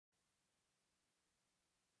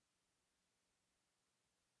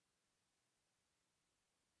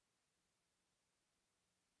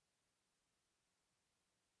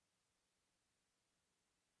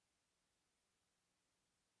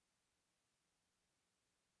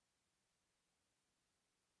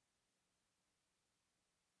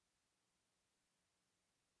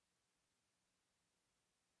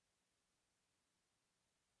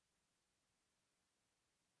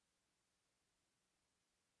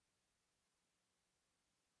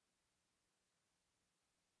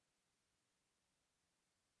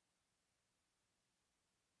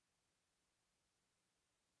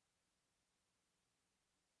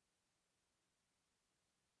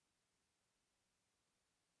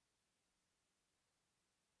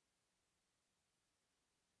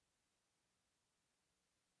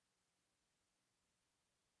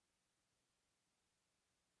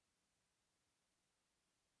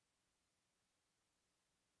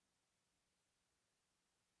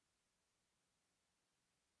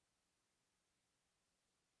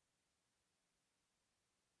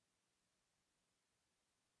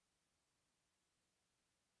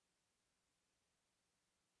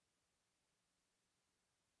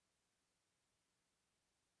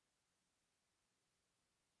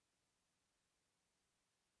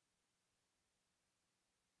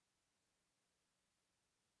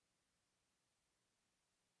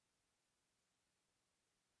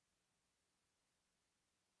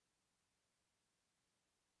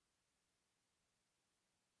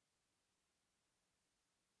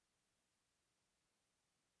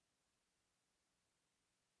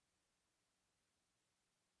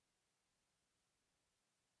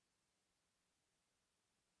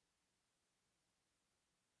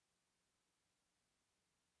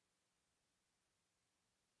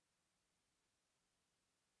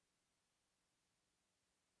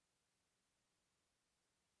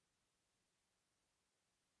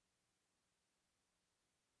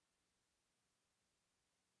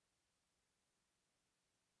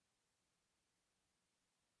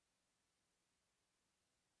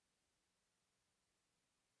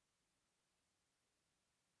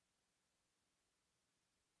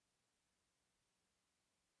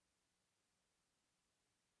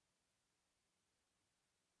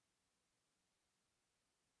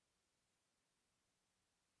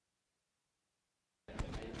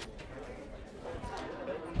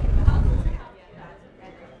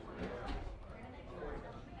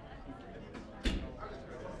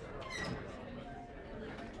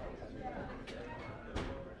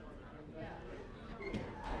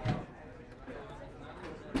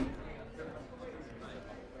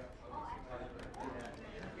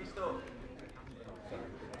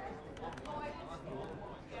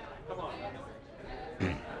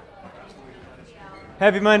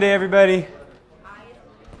Happy Monday, everybody.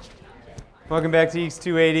 Welcome back to EECS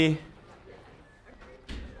 280.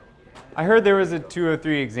 I heard there was a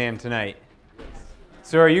 203 exam tonight.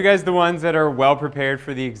 So are you guys the ones that are well prepared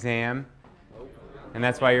for the exam? And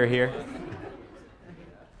that's why you're here?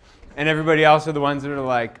 And everybody else are the ones that are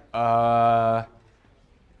like, got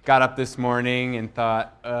up this morning and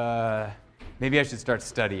thought, maybe I should start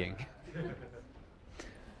studying.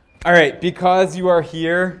 All right, because you are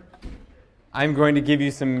here, I'm going to give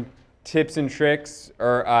you some tips and tricks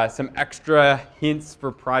or some extra hints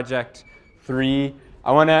for Project 3.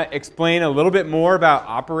 I want to explain a little bit more about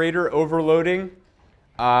operator overloading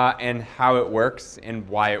and how it works and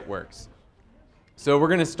why it works. So we're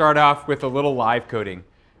going to start off with a little live coding.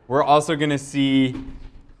 We're also going to see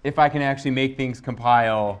if I can actually make things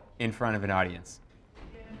compile in front of an audience.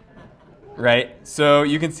 Right? So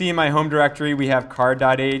you can see in my home directory we have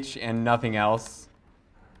card.h and nothing else.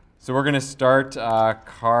 So we're going to start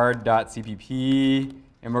card.cpp,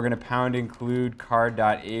 and we're going to pound include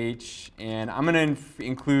card.h, and I'm going to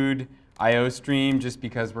include IOStream just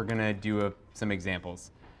because we're going to do some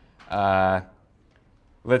examples. Let's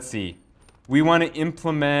see. We want to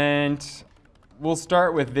implement, we'll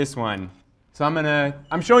start with this one. So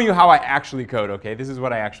I'm showing you how I actually code, okay? This is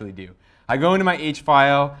what I actually do. I go into my H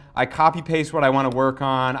file, I copy paste what I want to work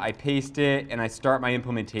on, I paste it, and I start my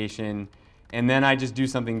implementation. And then I just do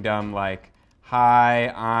something dumb like, hi,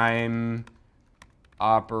 I'm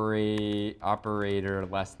operator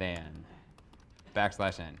less than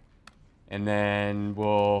 \n. And then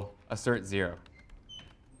we'll assert 0.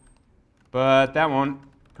 But that won't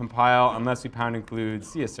compile unless we pound include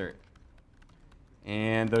cassert.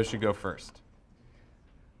 And those should go first.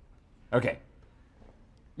 OK.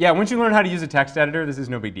 Yeah, once you learn how to use a text editor, this is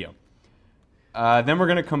no big deal. Then we're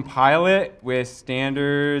going to compile it with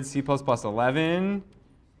standard C++ 11,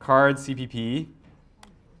 card CPP.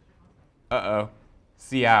 Uh-oh.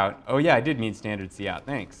 Cout. Oh, yeah, I did mean standard cout.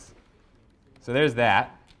 Thanks. So there's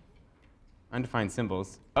that. Undefined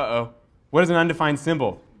symbols. Uh-oh. What is an undefined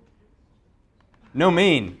symbol? No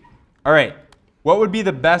main. All right. What would be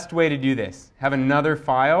the best way to do this? Have another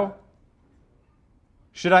file?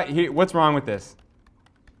 What's wrong with this?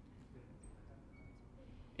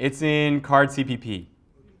 It's in card CPP.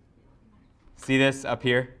 See this up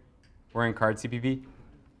here? We're in card CPP.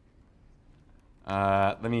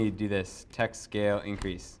 Let me do this. Text scale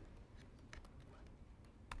increase.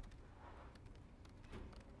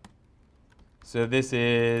 So this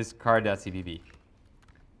is card.cpp.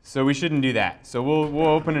 So we shouldn't do that. So we'll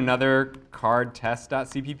open another card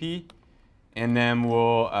test.cpp, and then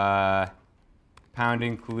we'll pound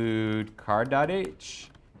include card.h.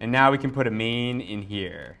 And now we can put a main in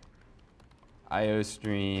here,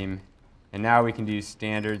 IOStream, and now we can do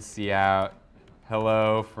standard cout,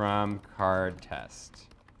 hello from card test.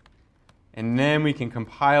 And then we can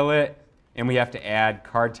compile it, and we have to add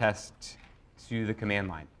card test to the command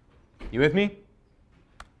line. You with me?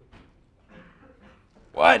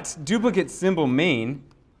 What? Duplicate symbol main?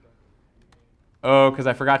 Oh, because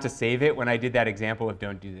I forgot to save it when I did that example of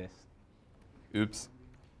don't do this. Oops.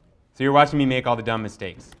 So you're watching me make all the dumb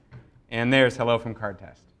mistakes. And there's hello from card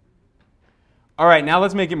test. All right, now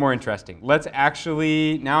let's make it more interesting. Let's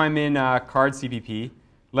actually, now I'm in card CPP.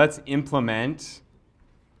 Let's implement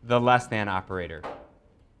the less than operator.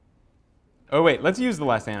 Oh, wait, let's use the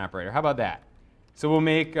less than operator. How about that? So we'll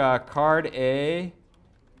make card A,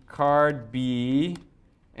 card B,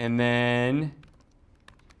 and then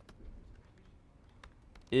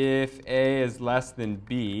if A is less than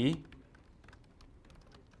B,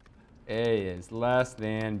 A is less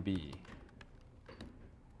than B.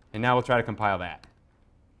 And now we'll try to compile that.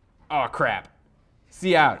 Oh, crap.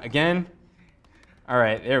 Cout again? All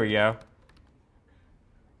right, there we go.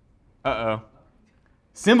 Uh-oh.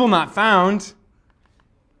 Symbol not found.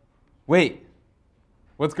 Wait.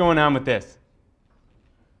 What's going on with this?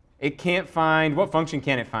 It can't find, what function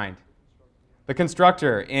can it find? The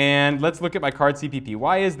constructor. And let's look at my card CPP.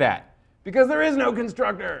 Why is that? Because there is no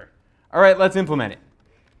constructor. All right, let's implement it.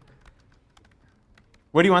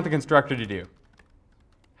 What do you want the constructor to do?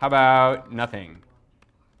 How about nothing?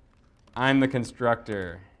 I'm the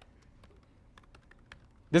constructor.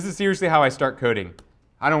 This is seriously how I start coding.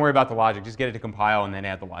 I don't worry about the logic. Just get it to compile and then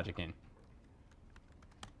add the logic in.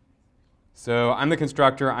 So I'm the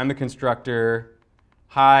constructor. I'm the constructor.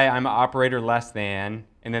 Hi, I'm operator less than.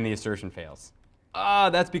 And then the assertion fails. Ah,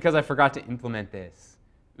 that's because I forgot to implement this.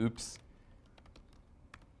 Oops.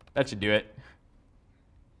 That should do it.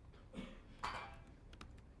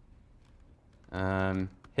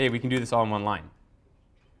 Hey, we can do this all in one line.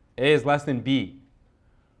 A is less than B.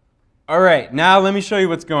 All right, now let me show you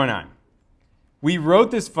what's going on. we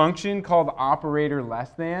wrote this function called operator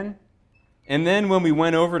less than. And then when we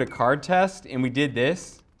went over to card test and we did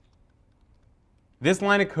this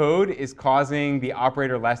line of code is causing the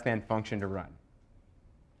operator less than function to run.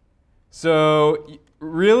 So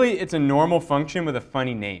really, it's a normal function with a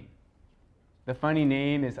funny name. The funny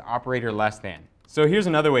name is operator less than. So here's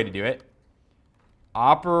another way to do it.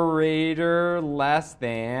 Operator less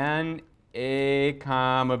than A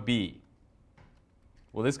comma B.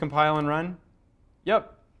 Will this compile and run?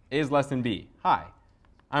 Yep, A is less than B. Hi,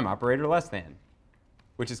 I'm operator less than,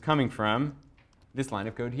 which is coming from this line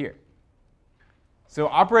of code here. So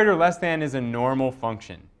operator less than is a normal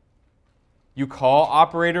function. You call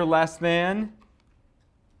operator less than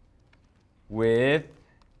with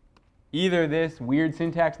either this weird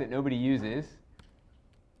syntax that nobody uses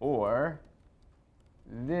or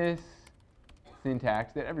this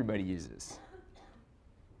syntax that everybody uses.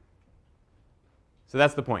 So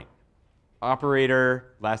that's the point.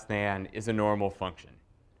 Operator less than is a normal function.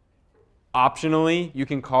 Optionally, you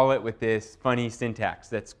can call it with this funny syntax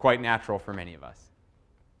that's quite natural for many of us.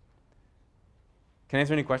 Can I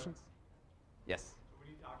answer any questions? Yes? So we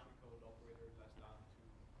need to actually code operator less than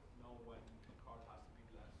to know when the card has to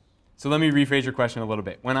be less. So let me rephrase your question a little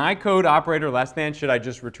bit. When I code operator less than, should I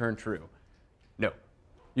just return true? No.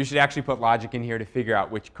 You should actually put logic in here to figure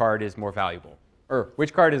out which card is more valuable, or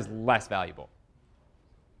which card is less valuable.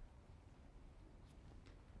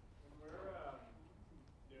 When we're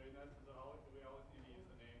doing this, do we always need to use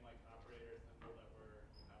the name like operator symbol that we're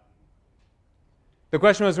The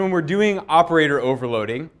question was when we're doing operator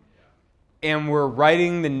overloading, and we're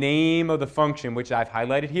writing the name of the function, which I've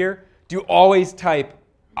highlighted here, do you always type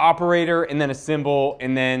operator and then a symbol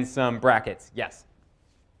and then some brackets? Yes.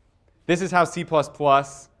 This is how C++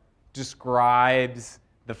 describes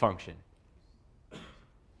the function. You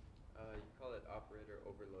call it operator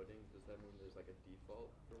overloading. Does that mean there's like a default?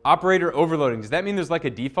 Operator overloading. Does that mean there's like a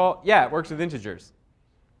default? Yeah, it works with integers.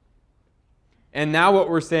 And now what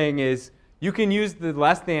we're saying is you can use the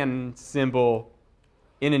less than symbol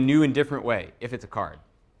in a new and different way if it's a card.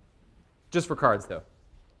 Just for cards, though. Does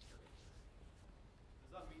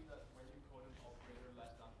that mean that when you code an operator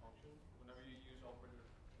less than function, whenever you use the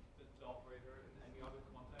operator in any other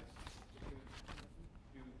context, you can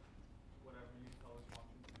do whatever you tell this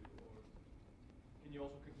function to do, or can you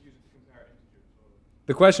also use it to compare integers?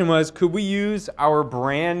 The question was, could we use our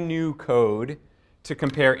brand new code to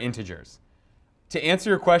compare integers? To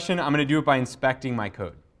answer your question, I'm going to do it by inspecting my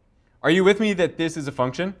code. Are you with me that this is a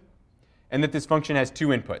function and that this function has two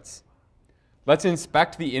inputs? Let's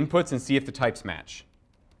inspect the inputs and see if the types match.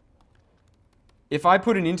 If I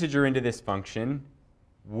put an integer into this function,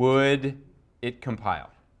 would it compile?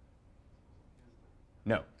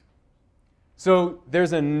 No. So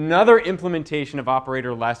there's another implementation of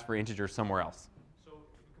operator less for integers somewhere else. So the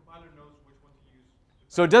compiler knows which one to use.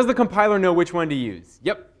 So does the compiler know which one to use?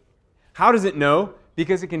 Yep. How does it know?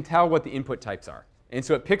 Because it can tell what the input types are. And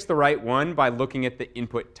so it picks the right one by looking at the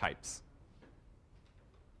input types.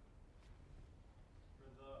 For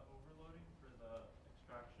the overloading, for the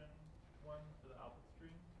extraction one, for the output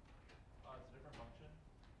stream, it's a different function.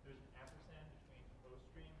 There's an ampersand between host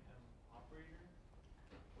stream and operator.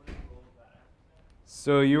 What is the role of that ampersand?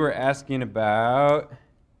 So you were asking about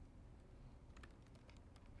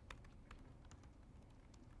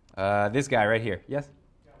this guy right here. Yes?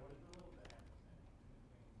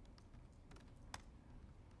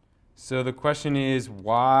 So the question is,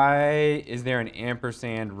 why is there an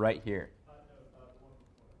ampersand right here?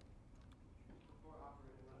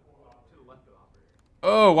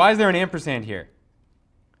 Oh, why is there an ampersand here?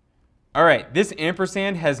 All right, this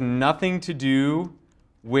ampersand has nothing to do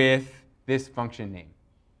with this function name.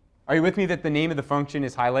 Are you with me that the name of the function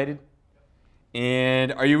is highlighted?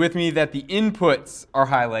 And are you with me that the inputs are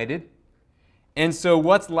highlighted? And so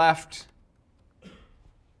what's left?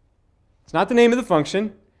 It's not the name of the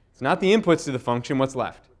function. It's not the inputs to the function. What's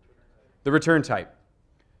left? The return type.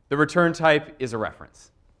 The return type is a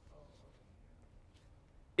reference.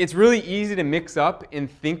 It's really easy to mix up and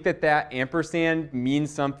think that that ampersand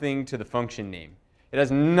means something to the function name. It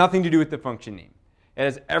has nothing to do with the function name. It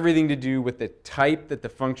has everything to do with the type that the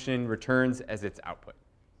function returns as its output.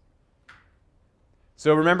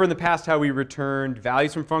 So remember in the past how we returned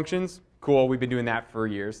values from functions? Cool, we've been doing that for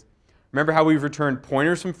years. Remember how we've returned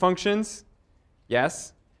pointers from functions?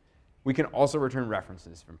 Yes. We can also return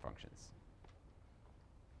references from functions.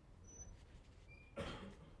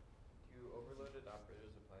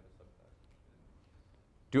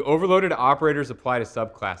 Do overloaded operators apply to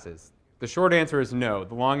subclasses? The short answer is no.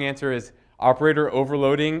 The long answer is operator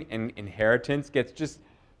overloading and inheritance gets just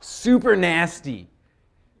super nasty.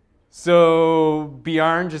 So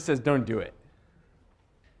Bjorn just says don't do it.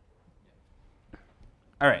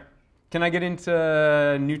 All right. Can I get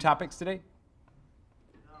into new topics today?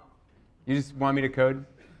 No. You just want me to code?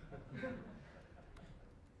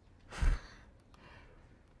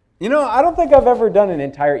 You know, I don't think I've ever done an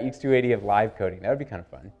entire EX280 of live coding. That would be kind of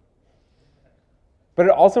fun. But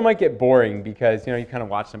it also might get boring because, you know, you kind of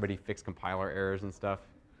watch somebody fix compiler errors and stuff.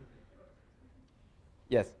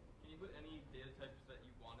 Yes? Can you put any data types that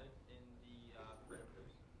you wanted in the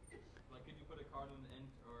parameters? Like, could you put a cardinal int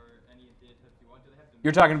or any data types you want? Do they have to?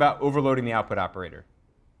 You're talking about overloading the output operator.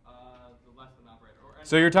 The less than operator. Or any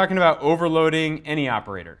So you're talking about overloading any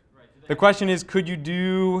operator. Right. Do they The have question is, could you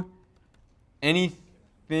do anything?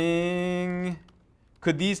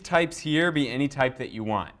 Could these types here be any type that you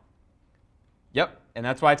want? Yep, and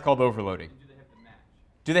that's why it's called overloading. Do they have to match?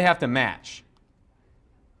 Do they have to match?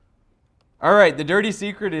 All right, the dirty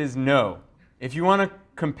secret is no. If you want to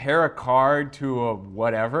compare a card to a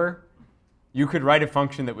whatever, you could write a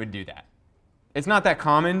function that would do that. It's not that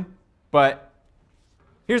common, but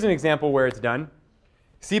here's an example where it's done.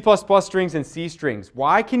 C++ strings and C strings.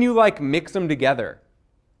 Why can you like mix them together?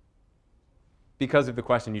 Because of the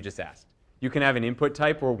question you just asked. You can have an input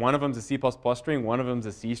type where one of them is a C++ string, one of them is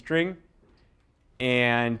a C string,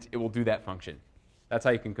 and it will do that function. That's how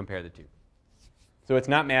you can compare the two. So it's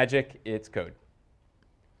not magic, it's code.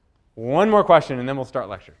 One more question, and then we'll start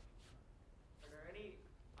lecture. Are there any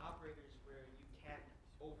operators where you can't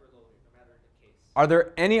overload it, no matter the case? Are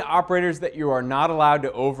there any operators that you are not allowed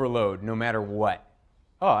to overload no matter what?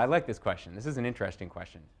 Oh, I like this question. This is an interesting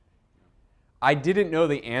question. I didn't know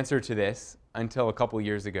the answer to this until a couple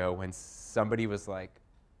years ago when somebody was like,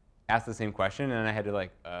 asked the same question, and I had to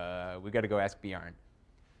like, we got to go ask Bjorn.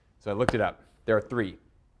 So I looked it up. There are 3.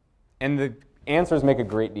 And the answers make a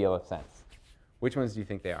great deal of sense. Which ones do you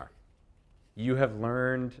think they are? You have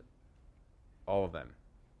learned all of them.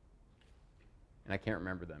 And I can't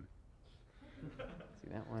remember them.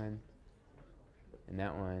 See that one, and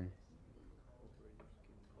that one.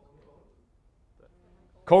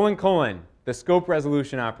 Colon, the scope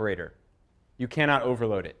resolution operator. You cannot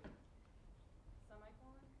overload it.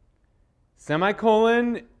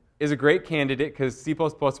 Semicolon is a great candidate because C++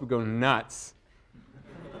 would go nuts.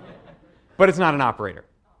 But it's not an operator.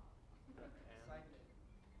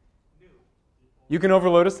 You can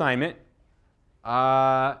overload assignment.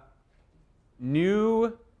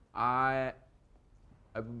 New, I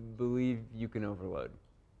believe you can overload.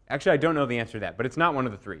 Actually, I don't know the answer to that, but it's not one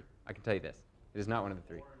of the 3. I can tell you this. It is not one of the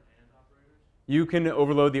 3. Or and operators? You can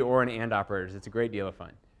overload the or and operators. It's a great deal of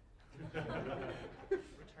fun.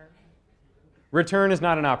 Return is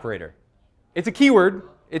not an operator. It's a keyword.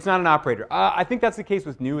 It's not an operator. I think that's the case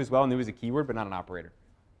with new as well. New is a keyword, but not an operator.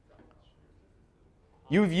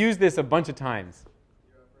 You've used this a bunch of times.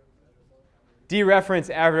 Dereference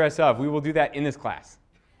address of. We will do that in this class.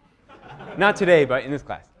 Not today, but in this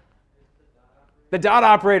class. The dot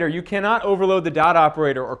operator. You cannot overload the dot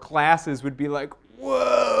operator, or classes would be like,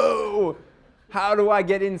 whoa, how do I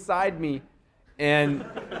get inside me? And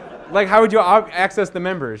like, how would you access the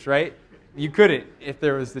members, right? You couldn't if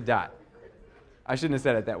there was the dot. I shouldn't have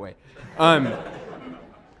said it that way. And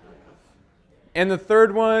the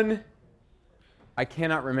third one, I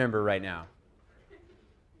cannot remember right now.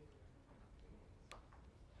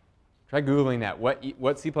 Try Googling that.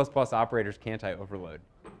 What C++ operators can't I overload?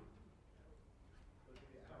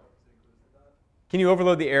 Can you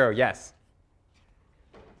overload the arrow? Yes.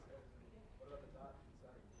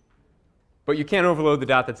 But you can't overload the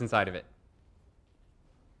dot that's inside of it.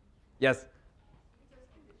 Yes?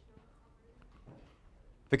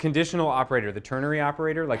 The conditional operator, the ternary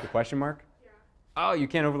operator, like the question mark? Yeah. Oh, you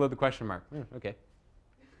can't overload the question mark. Okay.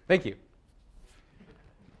 Thank you.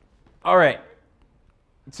 All right.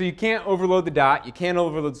 So you can't overload the dot. You can't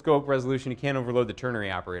overload scope resolution. You can't overload the ternary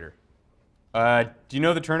operator. Do you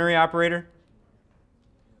know the ternary operator?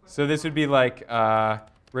 So this would be like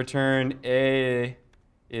return A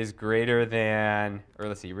is greater than, or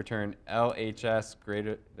let's see, return LHS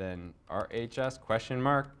greater than RHS, question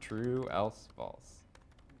mark, true, else, false.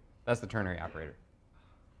 That's the ternary operator.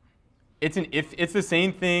 It's an if. It's the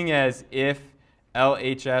same thing as if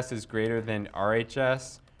LHS is greater than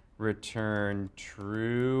RHS, return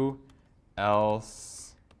true,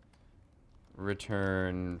 else,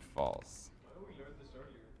 return false. Why don't we learn this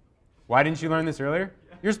earlier? Why didn't you learn this earlier?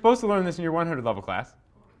 You're supposed to learn this in your 100 level class.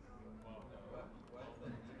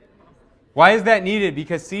 Why is that needed?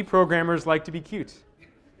 Because C programmers like to be cute.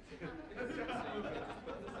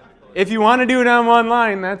 If you want to do it on one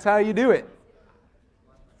line, that's how you do it.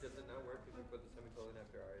 Does it not work if you put the semicolon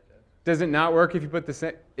after RHS? Does it not work if you put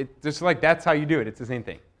the it's just like that's how you do it. It's the same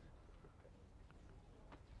thing.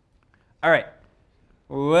 All right,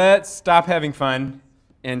 let's stop having fun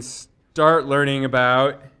and start learning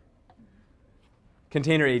about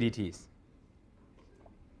container ADTs.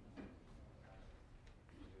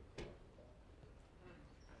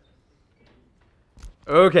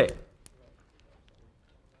 Okay.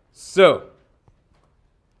 So,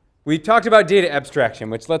 we talked about data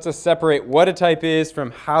abstraction, which lets us separate what a type is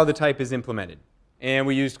from how the type is implemented. And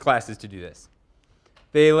we used classes to do this.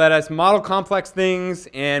 They let us model complex things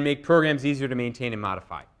and make programs easier to maintain and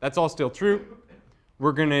modify. That's all still true.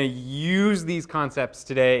 We're going to use these concepts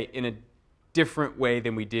today in a different way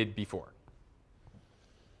than we did before.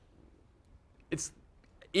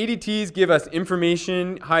 ADTs give us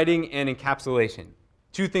information, hiding, and encapsulation.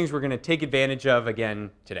 Two things we're going to take advantage of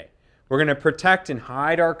again today. We're going to protect and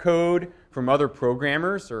hide our code from other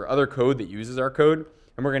programmers or other code that uses our code.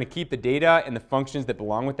 And we're going to keep the data and the functions that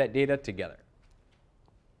belong with that data together.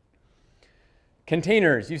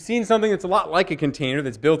 Containers. You've seen something that's a lot like a container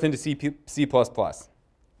that's built into C++.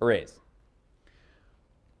 Arrays.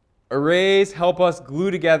 Arrays help us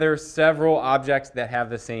glue together several objects that have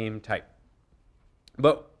the same type.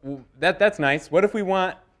 But that's nice. What if we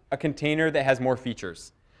want a container that has more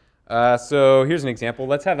features? So here's an example.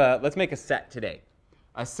 Let's make a set today.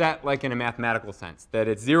 A set like in a mathematical sense, that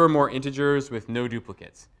it's 0 more integers with no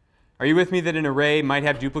duplicates. Are you with me that an array might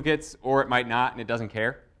have duplicates or it might not and it doesn't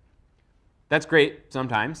care? That's great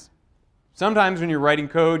sometimes. Sometimes when you're writing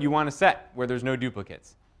code, you want a set where there's no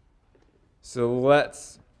duplicates. So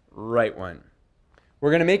let's write one. We're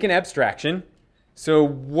going to make an abstraction. So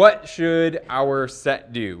what should our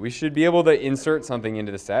set do? We should be able to insert something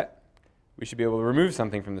into the set. We should be able to remove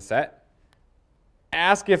something from the set.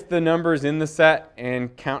 Ask if the number's in the set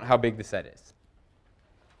and count how big the set is.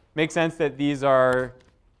 Makes sense that these are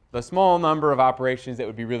the small number of operations that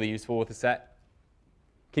would be really useful with a set.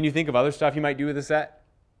 Can you think of other stuff you might do with a set?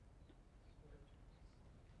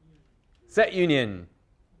 Set union,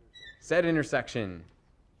 set intersection,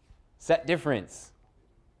 set difference,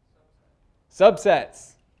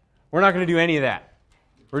 subsets. We're not going to do any of that.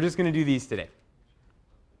 We're just going to do these today.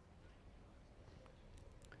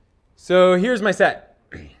 So here's my set.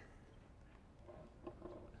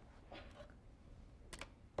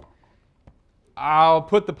 I'll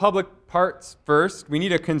put the public parts first. We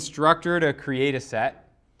need a constructor to create a set.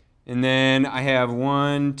 And then I have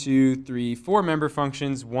 1, 2, 3, 4 member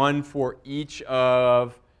functions, one for each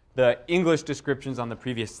of the English descriptions on the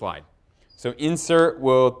previous slide. So insert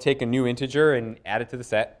will take a new integer and add it to the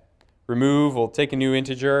set. Remove will take a new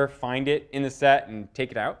integer, find it in the set, and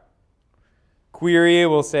take it out. Query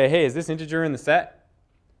will say, hey, is this integer in the set?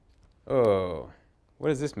 Oh, what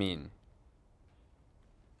does this mean?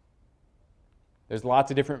 There's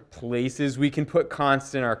lots of different places we can put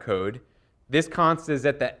const in our code. This const is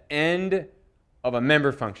at the end of a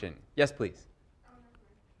member function. Yes, please.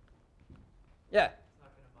 Yeah. It's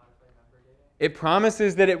not going to modify member data? It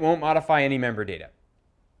promises that it won't modify any member data.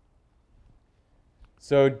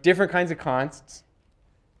 So different kinds of consts.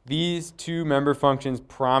 These two member functions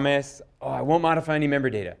promise, oh, I won't modify any member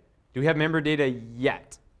data. Do we have member data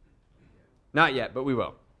yet? Not yet, but we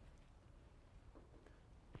will.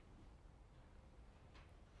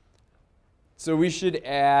 So we should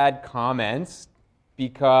add comments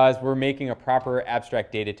because we're making a proper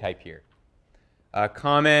abstract data type here.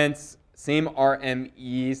 Comments, same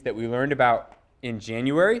RMEs that we learned about in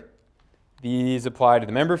January. These apply to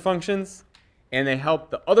the member functions, and they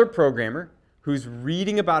help the other programmer who's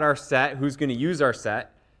reading about our set, who's going to use our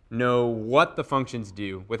set, know what the functions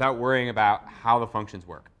do without worrying about how the functions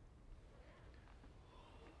work.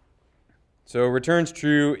 So returns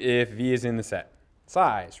true if V is in the set.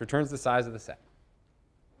 Size returns the size of the set.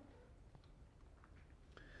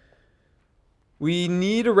 We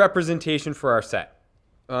need a representation for our set.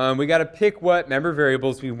 We got to pick what member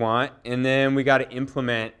variables we want, and then we got to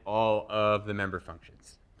implement all of the member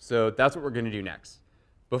functions. So that's what we're going to do next.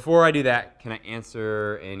 Before I do that, can I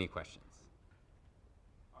answer any questions?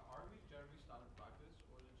 Are we generally standard practice,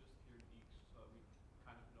 or is it just unique so that we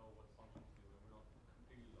kind of know what functions do and we're not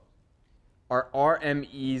completely lost? Are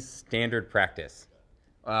RMEs standard practice?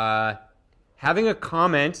 Having a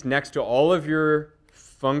comment next to all of your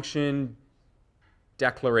function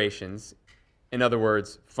declarations, in other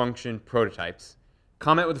words, function prototypes,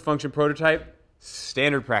 comment with a function prototype,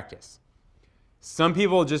 standard practice. Some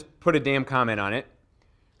people just put a damn comment on it.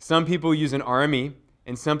 Some people use an RME,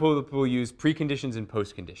 and some people use preconditions and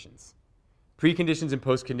postconditions. Preconditions and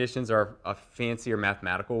postconditions are a fancier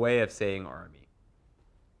mathematical way of saying RME.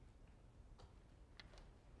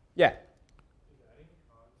 Yeah? Is adding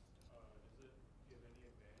const, does it give any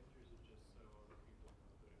advantage, or is it just so other people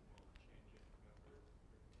know that it won't change any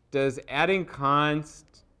member? does adding const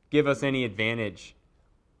give us any advantage?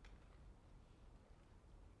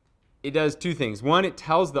 It does two things. One, it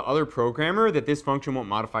tells the other programmer that this function won't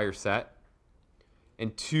modify your set.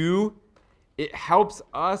 And two, it helps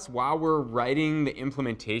us while we're writing the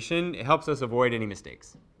implementation. It helps us avoid any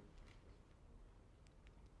mistakes.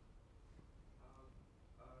 So are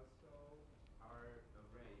arrays and vectors implemented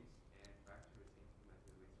with way in the standard library?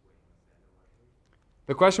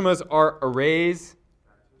 The question was, are arrays,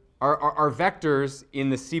 are vectors in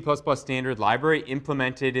the C++ standard library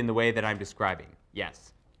implemented in the way that I'm describing?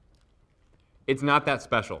 Yes. It's not that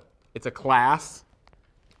special. It's a class.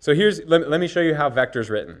 So let me show you how vector's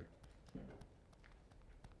written.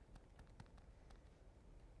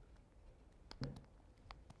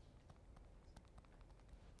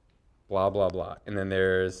 Blah, blah, blah. And then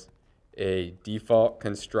there's a default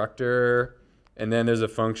constructor. And then there's a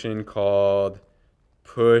function called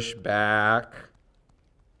pushback.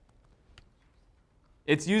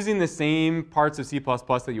 It's using the same parts of C++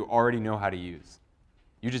 that you already know how to use.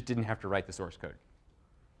 You just didn't have to write the source code.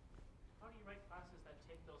 How do you write classes that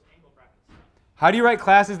take those angle bracket stuff? How do you write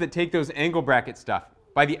classes that take those angle bracket stuff?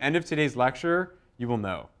 By the end of today's lecture, you will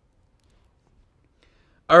know.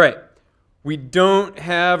 All right. We don't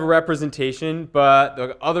have a representation, but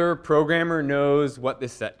the other programmer knows what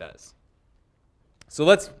this set does. So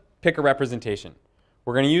let's pick a representation.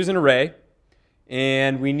 We're going to use an array,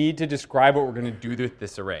 and we need to describe what we're going to do with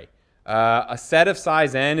this array. A set of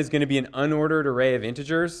size n is going to be an unordered array of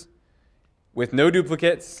integers with no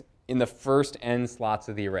duplicates in the first n slots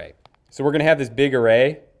of the array. So we're going to have this big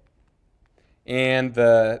array, and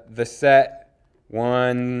the set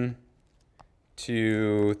 1,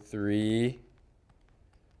 2, 3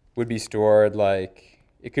 would be stored like,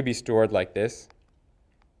 it could be stored like this.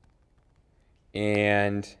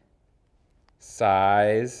 And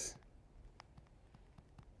size,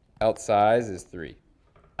 else size is 3.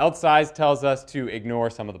 Else size tells us to ignore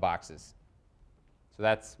some of the boxes.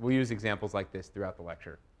 So we'll use examples like this throughout the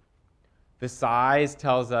lecture. The size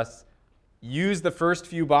tells us use the first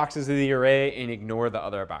few boxes of the array and ignore the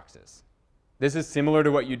other boxes. This is similar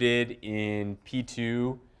to what you did in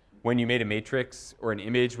P2 when you made a matrix or an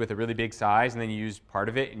image with a really big size and then you used part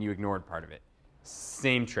of it and you ignored part of it.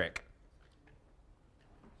 Same trick.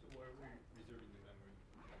 So why are we reserving the memory?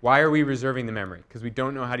 Why are we reserving the memory? Because we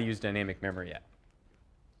don't know how to use dynamic memory yet.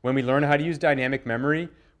 When we learn how to use dynamic memory,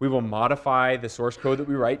 we will modify the source code that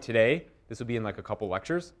we write today. This will be in like a couple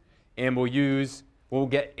lectures. And we'll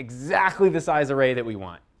get exactly the size array that we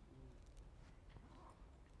want.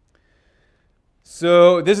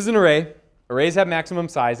 So this is an array. Arrays have maximum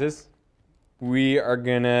sizes. We are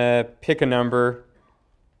going to pick a number.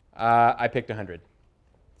 I picked 100.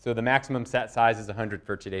 So the maximum set size is 100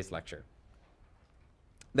 for today's lecture.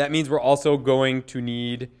 That means we're also going to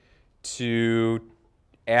need to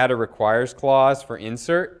add a requires clause for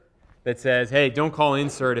insert that says, hey, don't call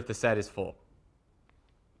insert if the set is full.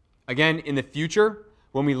 Again, in the future,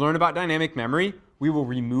 when we learn about dynamic memory, we will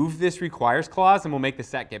remove this requires clause and we'll make the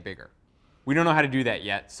set get bigger. We don't know how to do that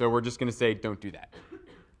yet, so we're just going to say don't do that.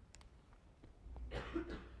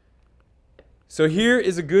 So here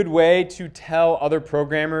is a good way to tell other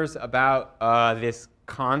programmers about this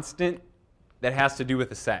constant that has to do with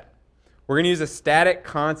the set. We're going to use a static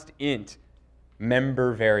const int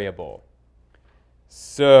member variable.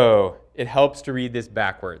 So it helps to read this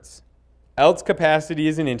backwards. Else capacity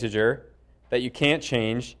is an integer that you can't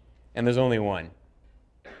change, and there's only one.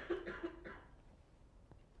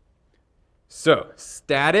 So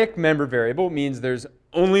static member variable means there's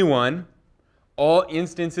only one. All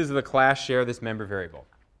instances of the class share this member variable.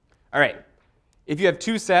 All right. If you have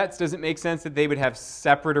two sets, does it make sense that they would have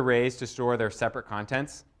separate arrays to store their separate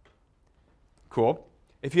contents? Cool.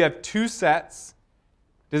 If you have two sets,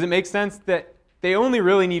 does it make sense that they only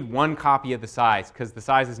really need one copy of the size because the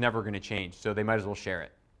size is never going to change, so they might as well share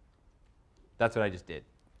it? That's what I just did.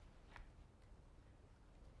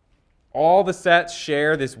 All the sets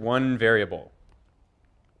share this one variable.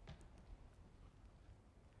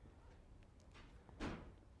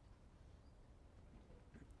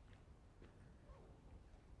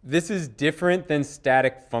 This is different than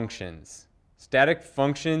static functions. Static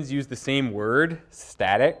functions use the same word,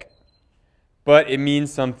 static, but it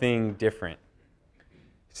means something different.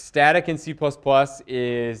 Static in C++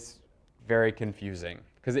 is very confusing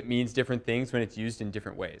because it means different things when it's used in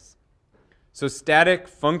different ways. So static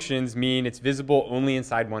functions mean it's visible only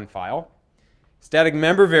inside one file. Static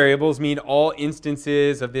member variables mean all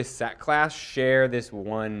instances of this set class share this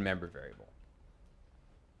one member variable.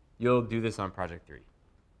 You'll do this on project 3.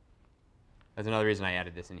 That's another reason I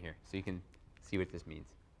added this in here, so you can see what this means.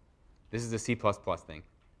 This is a C++ thing.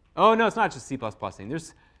 Oh, no, it's not just C++ing.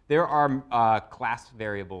 There are class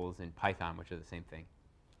variables in Python, which are the same thing.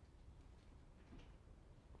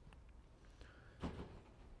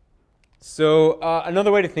 So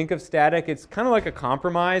another way to think of static, it's kind of like a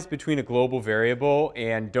compromise between a global variable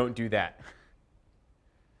and don't do that.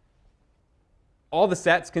 All the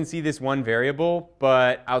sets can see this one variable,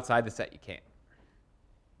 but outside the set you can't.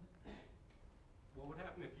 What would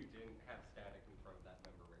happen if you didn't have static in front of that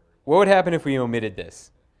member variable? What would happen if we omitted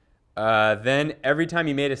this? Then every time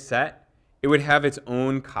you made a set, it would have its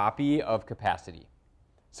own copy of capacity.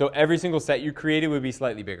 So every single set you created would be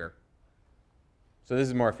slightly bigger. So this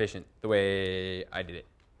is more efficient the way I did it.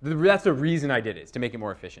 That's the reason I did it, is to make it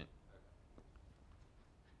more efficient.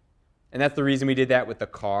 And that's the reason we did that with the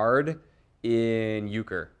card in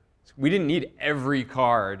Euchre. We didn't need every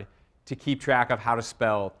card to keep track of how to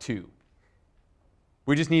spell 2.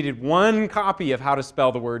 We just needed one copy of how to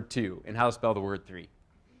spell the word 2 and how to spell the word 3.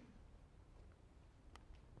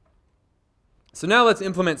 So now let's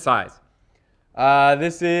implement size.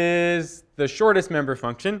 This is the shortest member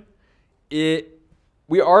function.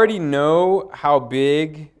 We already know how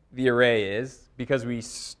big the array is because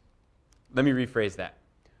let me rephrase that.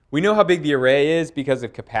 We know how big the array is because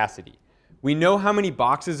of capacity. We know how many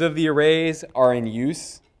boxes of the arrays are in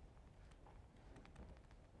use.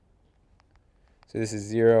 So this is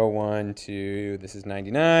 0, 1, 2, this is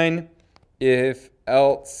 99. If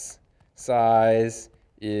else size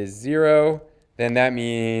is 0, then that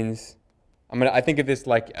means, I think of this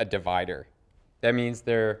like a divider. That means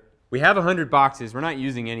we have 100 boxes. We're not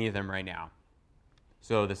using any of them right now.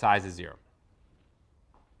 So the size is 0.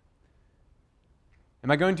 Am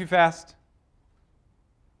I going too fast?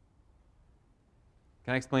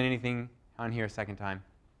 Can I explain anything on here a second time?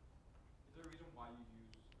 Is there a reason why you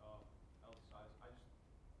use else size? I just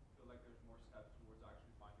feel like there's more steps towards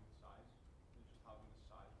actually finding the size than just having the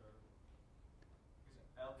size variable.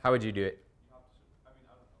 Because else, How would you do it? you have to, I mean,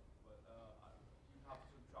 I don't know, but you have to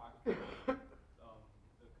subtract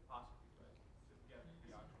the capacity, right, to get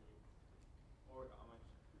the actual, or am I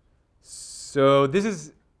just... So this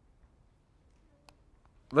is,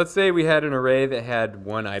 let's say we had an array that had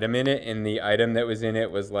one item in it, and the item that was in it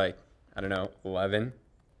was like, I don't know, 11.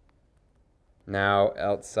 Now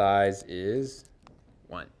else size is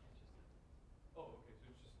 1. Oh, okay, so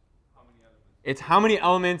it's just how many elements? It's how many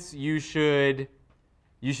elements you should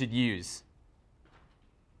use.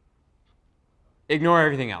 Ignore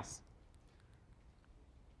everything else.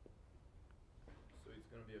 So it's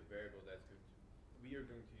going to be a variable that's we are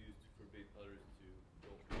going to use for big letters to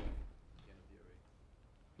go from the end of the array.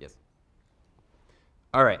 Yes.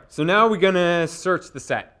 All right, so now we're going to search the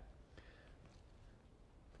set.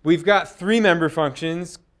 We've got 3 member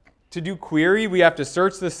functions. To do query, we have to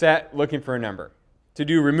search the set looking for a number. To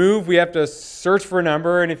do remove, we have to search for a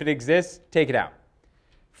number, and if it exists, take it out.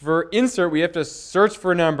 For insert, we have to search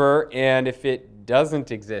for a number, and if it doesn't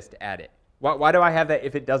exist, add it. Why do I have that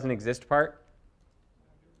if it doesn't exist part?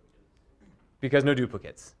 Because no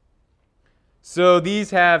duplicates. So these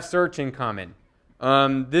have search in common.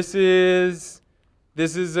 This is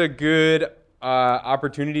a good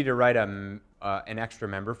opportunity to write an extra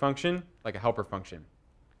member function, like a helper function.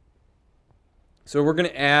 So we're going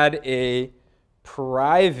to add a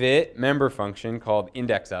private member function called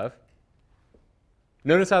index of.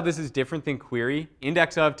 Notice how this is different than query.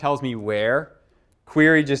 Index of tells me where.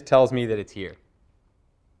 Query just tells me that it's here.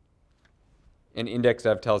 And index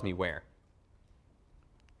of tells me where.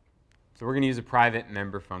 So we're going to use a private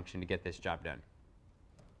member function to get this job done.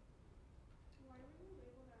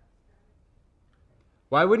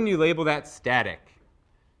 Why wouldn't you label that static?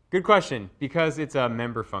 Good question. Because it's a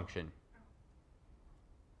member function.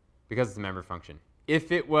 Because it's a member function.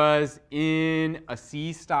 If it was in a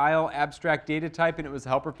C-style abstract data type and it was a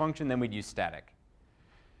helper function, then we'd use static.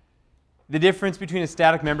 The difference between a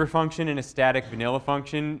static member function and a static vanilla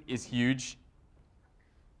function is huge.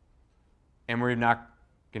 And we're not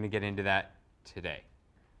going to get into that today.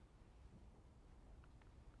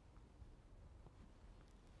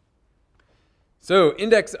 So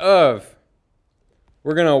index of,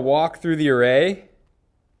 we're going to walk through the array.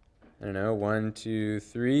 I don't know, 1, 2,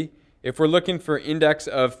 3. If we're looking for index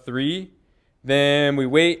of 3, then we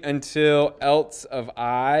wait until else of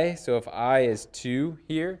I, so if I is 2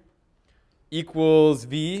 here, equals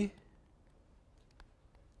v.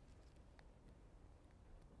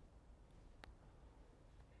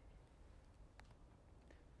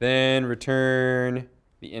 Then return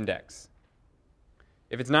the index.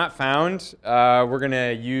 If it's not found, we're going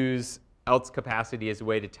to use else capacity as a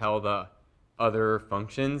way to tell the other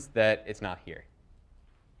functions that it's not here.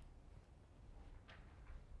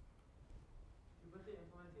 You put the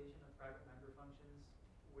implementation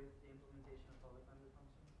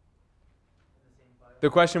the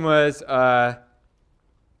question was, I'm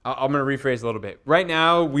going to rephrase a little bit. Right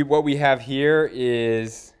now, what we have here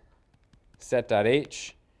is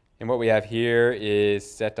set.h, and what we have here is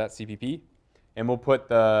set.cpp. And we'll put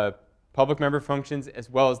the public member functions as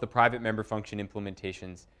well as the private member function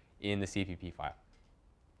implementations in the CPP file.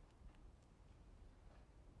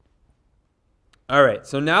 All right,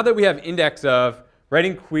 so now that we have index of,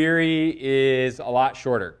 writing query is a lot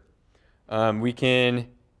shorter. We can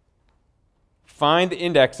find the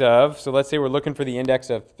index of, so let's say we're looking for the index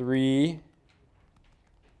of 3.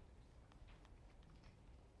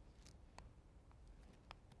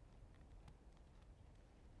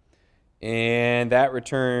 And that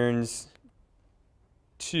returns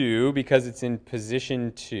 2 because it's in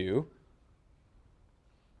position 2.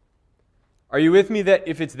 Are you with me that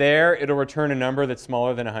if it's there, it'll return a number that's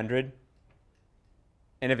smaller than 100?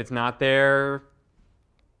 And if it's not there,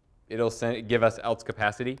 it'll give us else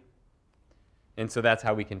capacity. And so that's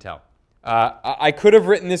how we can tell. I could have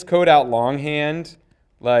written this code out longhand,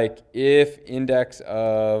 like if index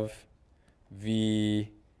of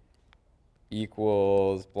v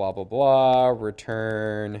equals blah, blah, blah,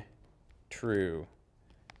 return true,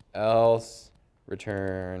 else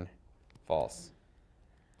return false.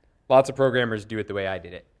 Lots of programmers do it the way I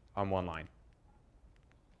did it on one line.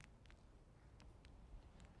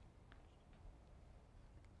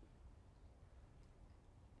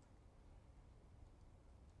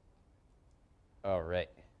 All right.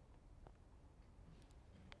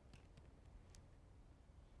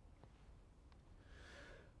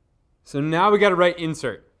 So now we got to write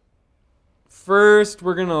insert. First,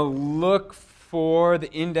 we're going to look for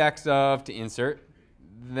the index of to insert.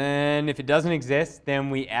 Then if it doesn't exist, then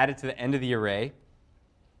we add it to the end of the array.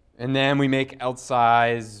 And then we make else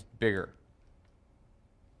size bigger.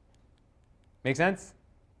 Make sense?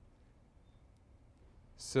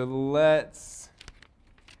 So let's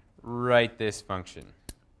write this function.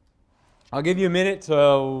 I'll give you a minute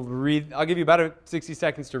to read. I'll give you about 60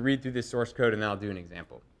 seconds to read through this source code, and then I'll do an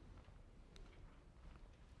example.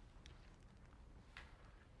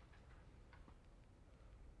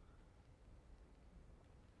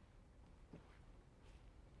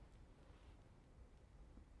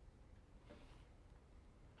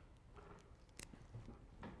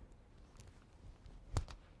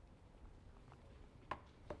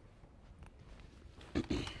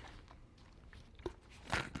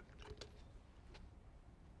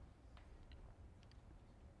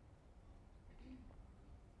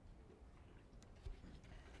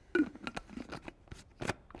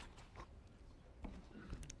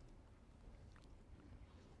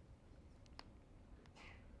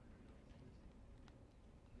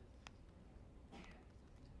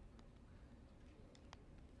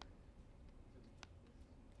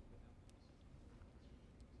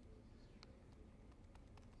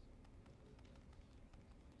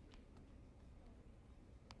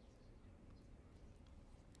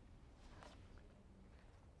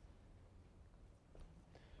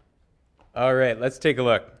 All right, let's take a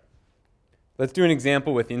look. Let's do an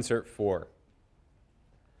example with insert 4.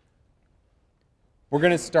 We're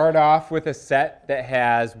going to start off with a set that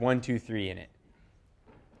has 1, 2, 3 in it.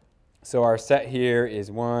 So our set here is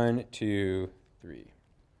 1, 2, 3.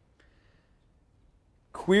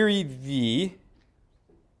 Query v,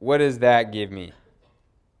 what does that give me?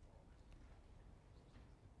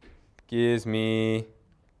 Gives me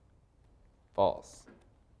false.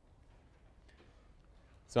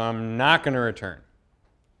 So I'm not going to return.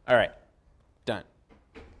 All right, done.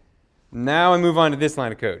 Now I move on to this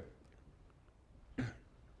line of code.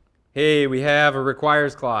 Hey, we have a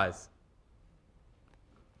requires clause.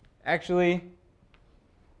 Actually,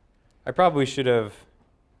 I probably should have.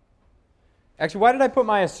 Actually, why did I put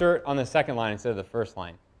my assert on the second line instead of the first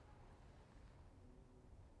line?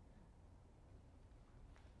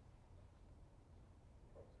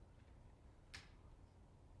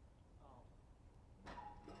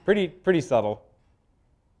 Pretty subtle.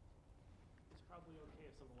 It's probably okay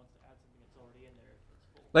if someone wants to add something that's already in there if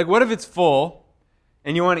it's full. Like, what if it's full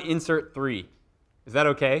and you want to insert 3? Is that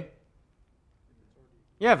okay?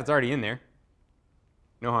 Yeah, if it's already in there.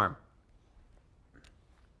 No harm.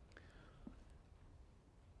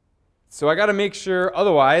 So I got to make sure,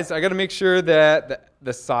 otherwise, I got to make sure that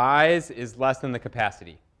the size is less than the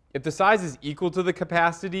capacity. If the size is equal to the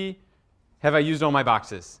capacity, have I used all my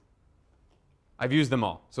boxes? I've used them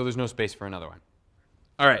all, so there's no space for another one.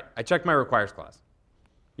 All right, I checked my requires clause.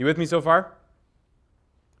 You with me so far?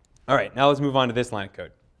 All right, now let's move on to this line of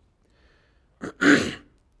code.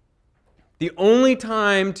 The only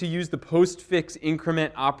time to use the postfix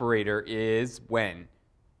increment operator is when?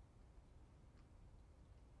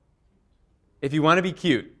 if you want to be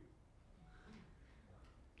cute.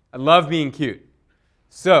 I love being cute.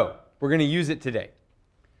 So we're going to use it today.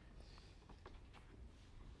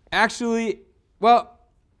 Actually, well,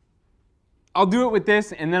 I'll do it with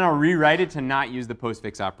this, and then I'll rewrite it to not use the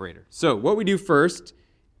postfix operator. So what we do first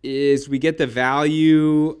is we get the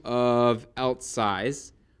value of else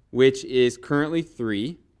size, which is currently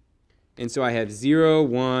 3. And so I have 0,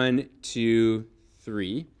 1, 2,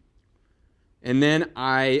 3. And then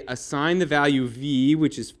I assign the value v,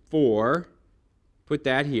 which is 4. Put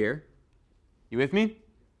that here. You with me?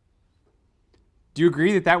 Do you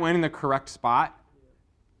agree that that went in the correct spot?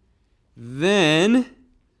 Then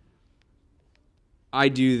I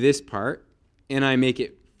do this part, and I make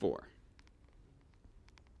it 4.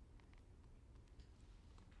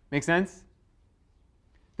 Make sense?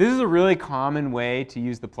 This is a really common way to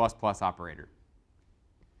use the plus plus operator.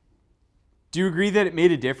 Do you agree that it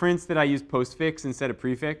made a difference that I used postfix instead of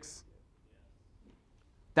prefix?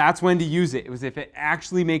 That's when to use it. It was if it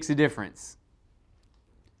actually makes a difference.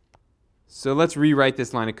 So let's rewrite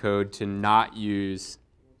this line of code to not use.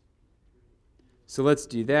 So let's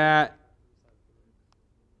do that.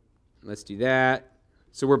 Let's do that.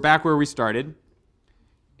 So we're back where we started.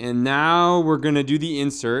 And now we're going to do the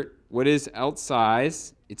insert. What is else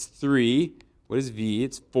size? It's 3. What is v?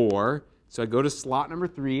 It's 4. So I go to slot number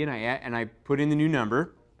 3 and I put in the new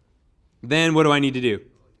number. Then what do I need to do?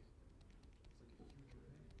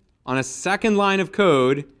 On a second line of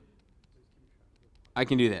code, I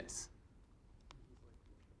can do this.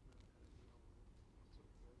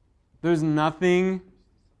 There's nothing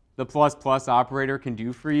the plus plus operator can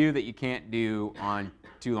do for you that you can't do on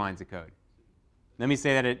 2 lines of code. Let me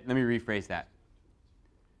say that. Let me rephrase that.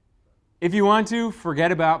 If you want to,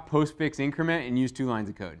 forget about postfix increment and use 2 lines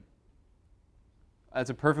of code.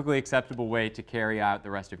 That's a perfectly acceptable way to carry out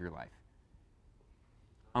the rest of your life.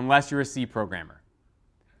 Unless you're a C programmer.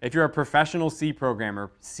 If you're a professional C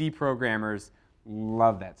programmer, C programmers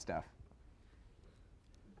love that stuff.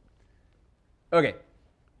 Okay.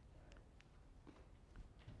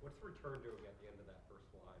 What's return doing at the end of that first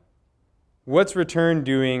line? What's return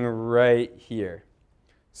doing right here?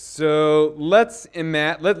 So let's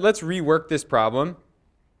rework this problem.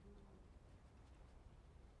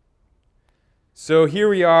 So here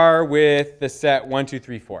we are with the set 1, 2,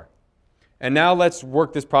 3, 4. And now let's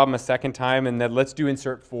work this problem a second time, and then let's do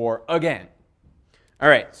insert 4 again. All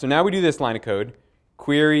right, so now we do this line of code,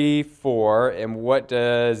 query 4, and what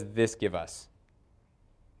does this give us?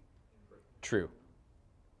 True.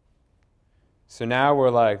 So now we're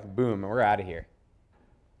like, boom, we're out of here.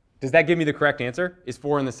 Does that give me the correct answer? Is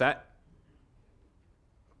 4 in the set?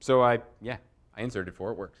 So I inserted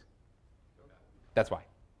 4, it works. That's why.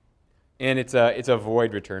 And it's a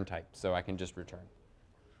void return type, so I can just return.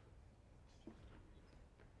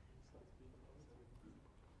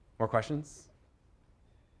 More questions?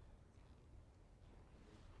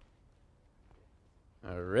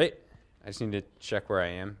 All right. I just need to check where I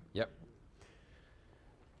am. Yep.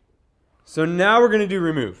 So now we're going to do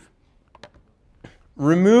remove.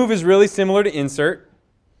 Remove is really similar to insert.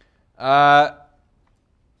 I'll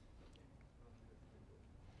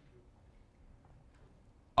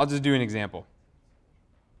just do an example.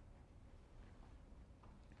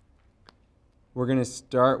 We're going to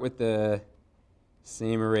start with the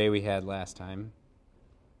same array we had last time.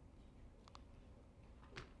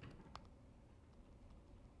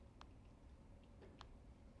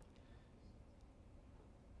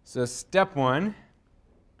 So step 1,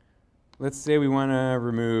 let's say we want to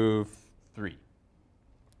remove 3.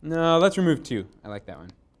 No, let's remove 2. I like that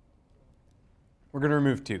one. We're going to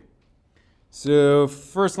remove 2. So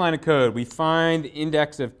first line of code, we find the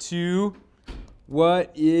index of 2.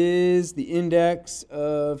 What is the index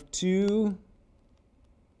of 2?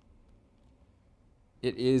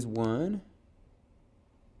 It is 1.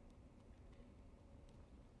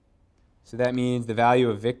 So that means the value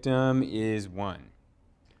of victim is 1.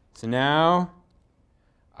 So now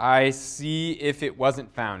I see if it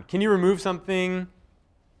wasn't found. Can you remove something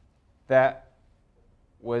that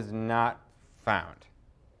was not found?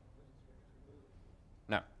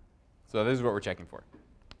 No. So this is what we're checking for.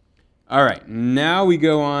 All right, now we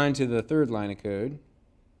go on to the third line of code.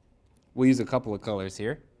 We'll use a couple of colors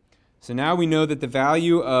here. So now we know that the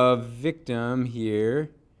value of victim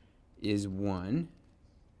here is 1.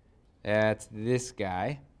 That's this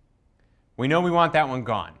guy. We know we want that one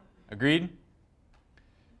gone. Agreed?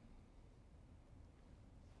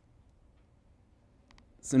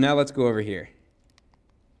 So now let's go over here.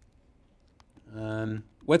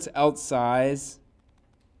 What's else size?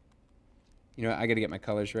 You know, I got to get my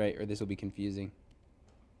colors right or this will be confusing.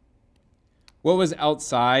 What was else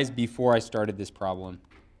size before I started this problem?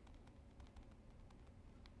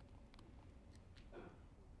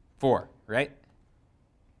 4, right?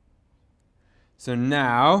 So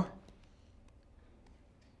now,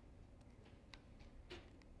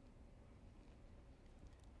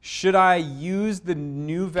 should I use the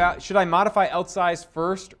new value? Should I modify else size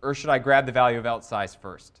first, or should I grab the value of else size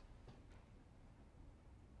first?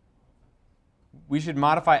 We should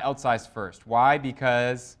modify else size first. Why?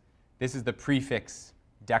 Because this is the prefix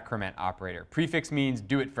decrement operator. Prefix means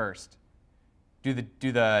do it first. Do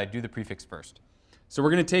the prefix first. So we're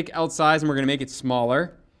going to take else size and we're going to make it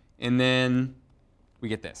smaller, and then we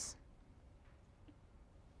get this.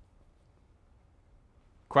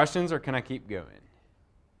 Questions, or can I keep going?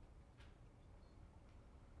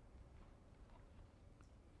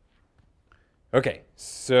 Okay,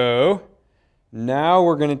 so now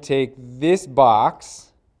we're going to take this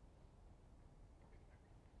box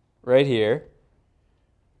right here.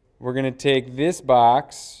 We're going to take this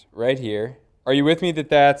box right here. Are you with me that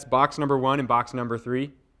that's box number 1 and box number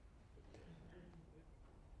 3?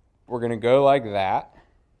 We're going to go like that.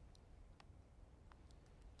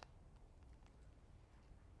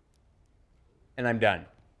 And I'm done.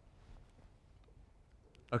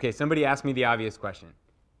 Okay, somebody asked me the obvious question.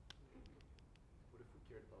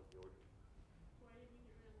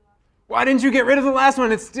 Why didn't you get rid of the last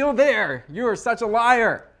one? It's still there. You are such a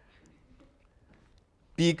liar.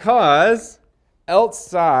 Because else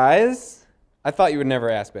size, I thought you would never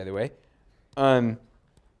ask, by the way.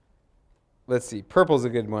 Let's see, purple's a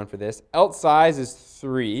good one for this. Else size is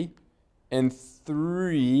 3, and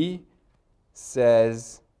 3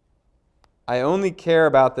 says, I only care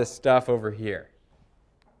about this stuff over here.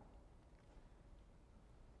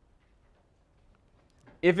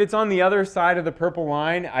 If it's on the other side of the purple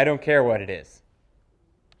line, I don't care what it is.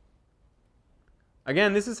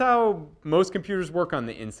 Again, this is how most computers work on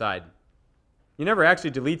the inside. You never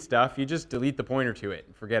actually delete stuff. You just delete the pointer to it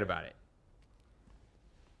and forget about it.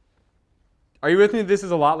 Are you with me? This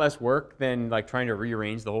is a lot less work than like trying to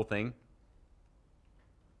rearrange the whole thing.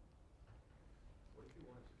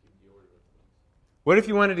 What if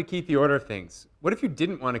you wanted to keep the order of things? What if you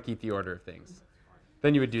didn't want to keep the order of things?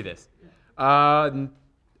 Then you would do this.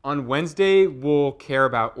 On Wednesday, we'll care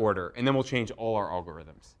about order, and then we'll change all our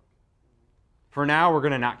algorithms. For now, we're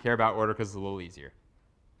going to not care about order because it's a little easier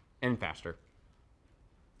and faster.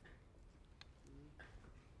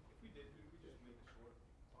 If we did, we just make a short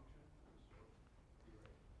function,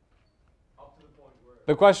 up to the point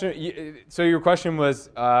where The question, so your question was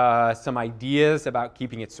some ideas about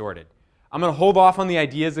keeping it sorted. I'm going to hold off on the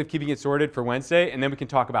ideas of keeping it sorted for Wednesday, and then we can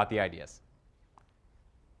talk about the ideas.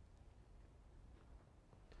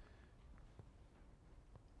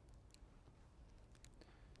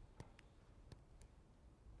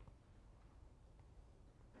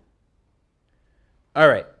 All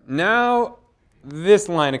right, now this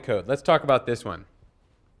line of code. Let's talk about this one.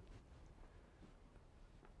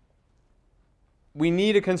 We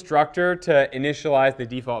need a constructor to initialize the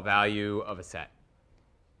default value of a set.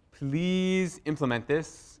 Please implement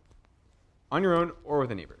this on your own or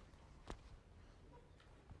with a neighbor.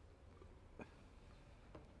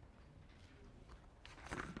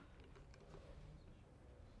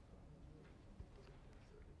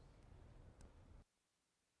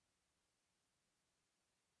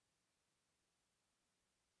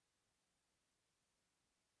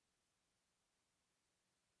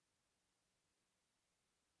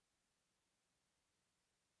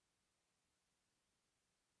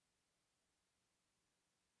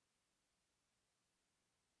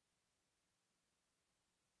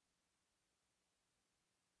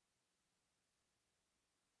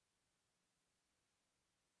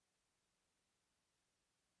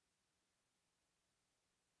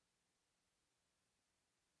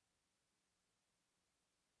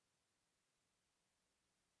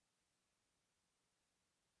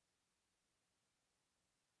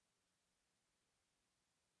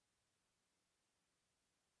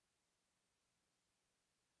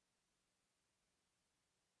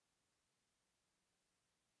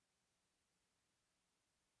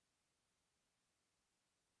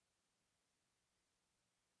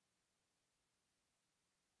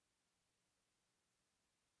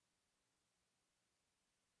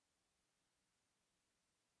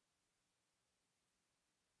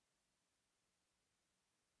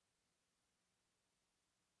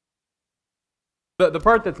 The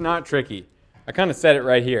part that's not tricky, I kind of said it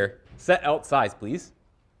right here. Set else size, please.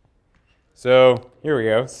 So here we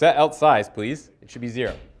go. Set else size, please. It should be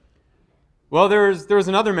 0. Well, there was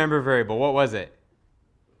another member variable. What was it?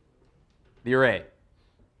 The array.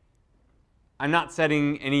 I'm not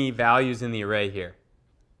setting any values in the array here.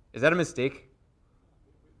 Is that a mistake?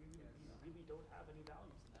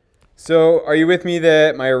 So are you with me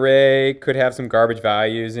that my array could have some garbage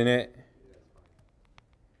values in it?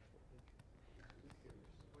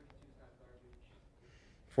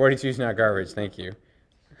 42 is not garbage, thank you.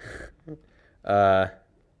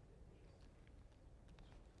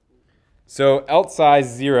 So else size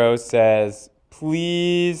 0 says,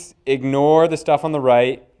 please ignore the stuff on the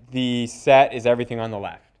right. The set is everything on the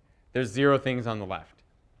left. There's 0 things on the left.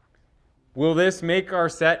 Will this make our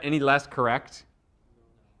set any less correct?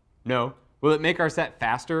 No. Will it make our set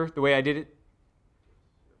faster the way I did it?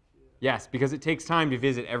 Yes, because it takes time to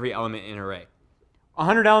visit every element in an array.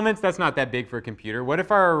 100 elements, that's not that big for a computer. What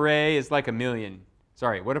if our array is like 1,000,000?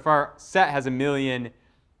 Sorry, what if our set has 1,000,000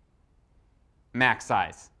 max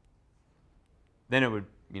size? Then it would,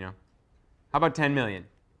 how about 10 million?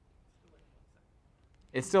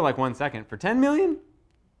 It's still like 1 second. For 10 million?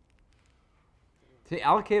 To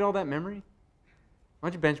allocate all that memory? Why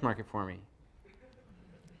don't you benchmark it for me?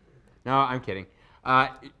 No, I'm kidding.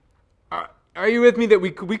 Are you with me that we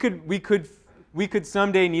could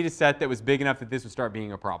someday need a set that was big enough that this would start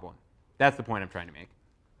being a problem? That's the point I'm trying to make.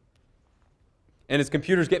 And as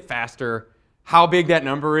computers get faster, how big that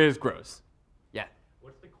number is grows. Yeah.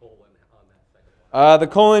 What's the colon on that second one? The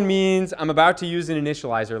colon means I'm about to use an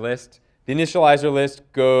initializer list. The initializer list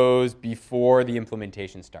goes before the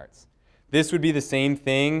implementation starts. This would be the same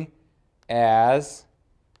thing as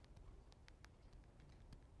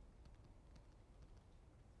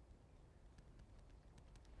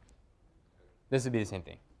this would be the same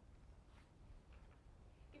thing.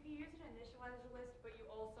 If you use an initializer list, but you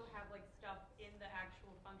also have like stuff in the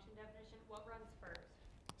actual function definition, what runs first?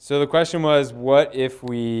 So the question was, what if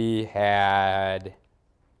we had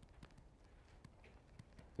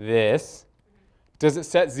this? Does it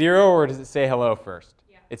set 0 or does it say hello first?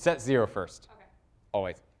 Yeah. It sets 0 first. Okay.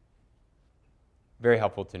 Always. Very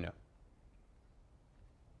helpful to know.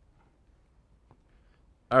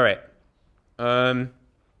 All right. I'm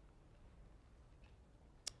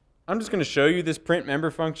just going to show you this print member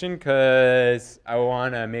function because I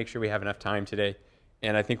want to make sure we have enough time today.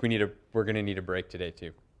 And I think we're going to need a break today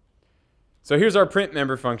too. So here's our print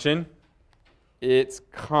member function. It's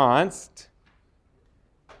const,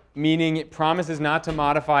 meaning it promises not to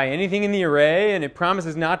modify anything in the array, and it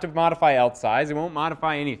promises not to modify else size. It won't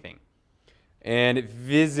modify anything. And it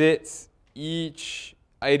visits each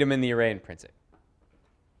item in the array and prints it.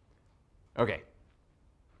 Okay,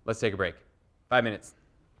 let's take a break. 5 minutes.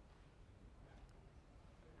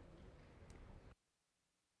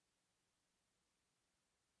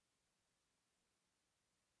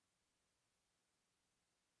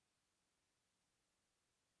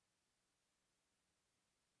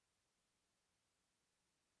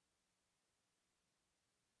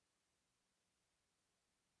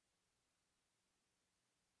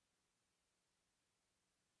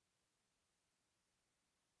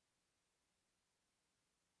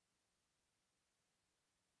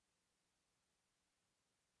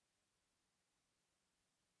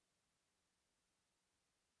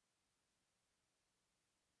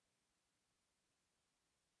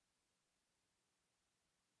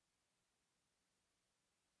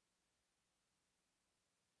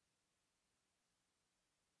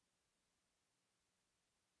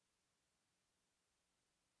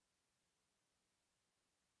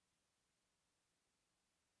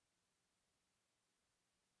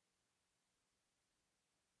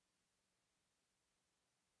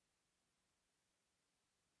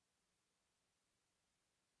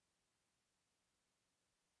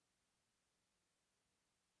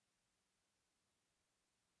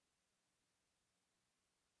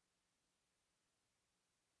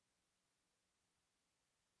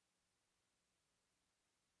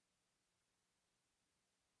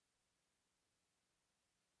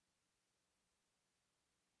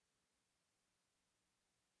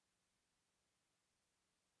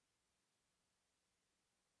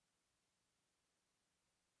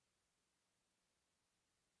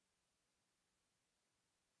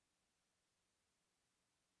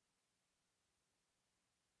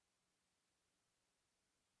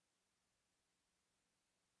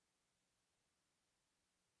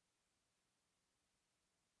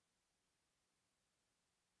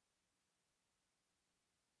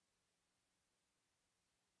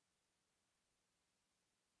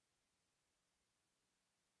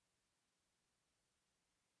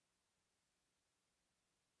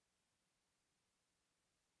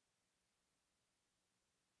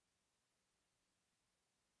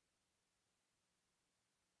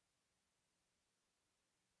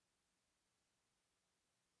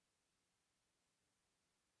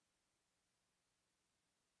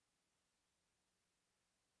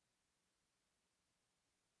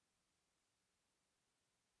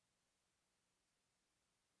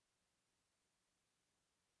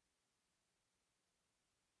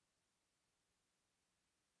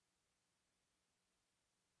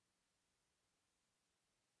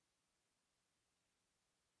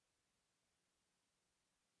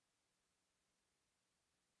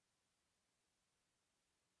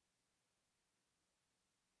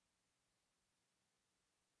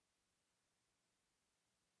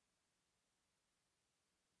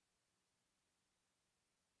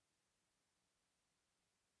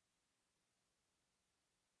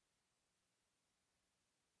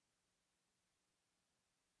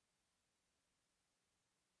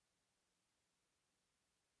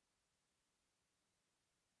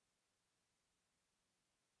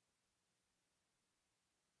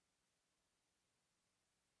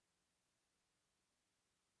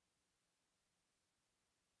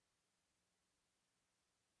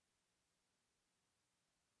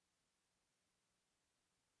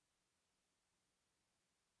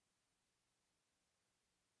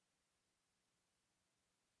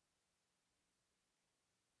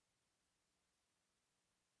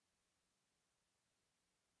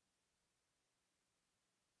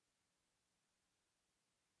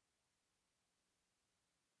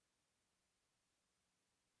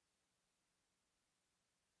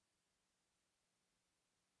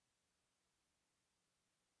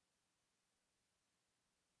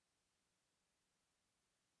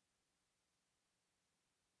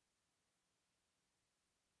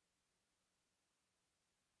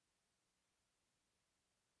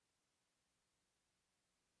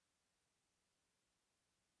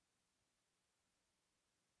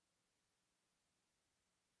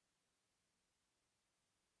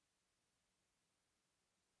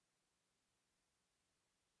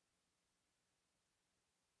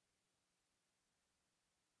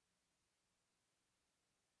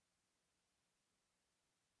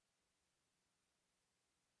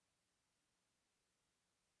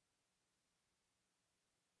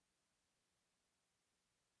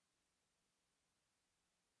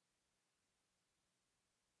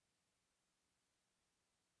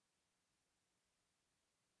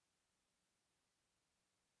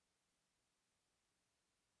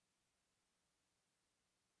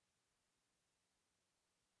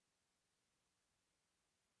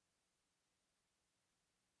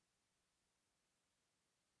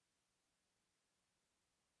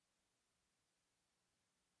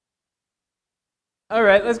 All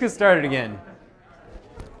right, let's get started again.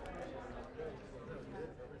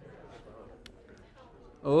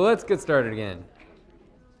 Let's get started again.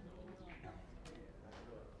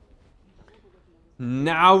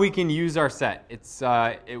 Now we can use our set.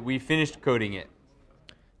 We finished coding it.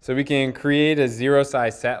 So we can create a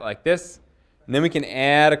zero-size set like this, and then we can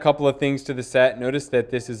add a couple of things to the set. Notice that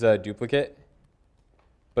this is a duplicate,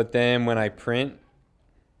 but then when I print,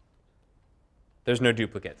 there's no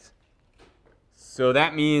duplicates. So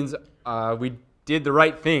that means we did the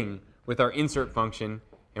right thing with our insert function,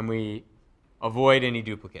 and we avoid any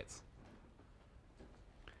duplicates.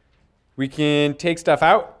 We can take stuff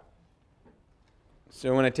out.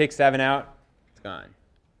 So when I take 7 out, it's gone.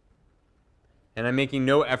 And I'm making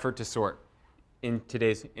no effort to sort in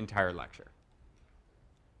today's entire lecture.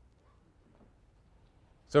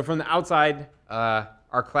 So from the outside,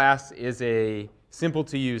 our class is a simple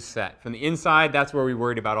to use set. From the inside, that's where we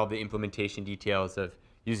worried about all the implementation details of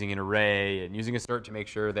using an array and using assert to make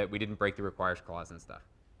sure that we didn't break the requires clause and stuff.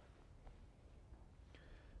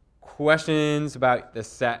 Questions about the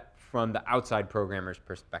set from the outside programmer's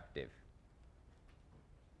perspective?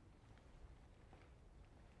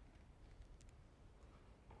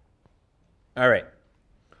 All right.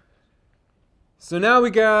 So now we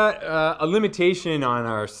got a limitation on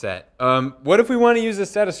our set. What if we want to use a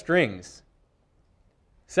set of strings?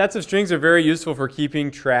 Sets of strings are very useful for keeping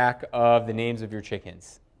track of the names of your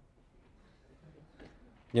chickens.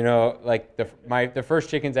 You know, like the first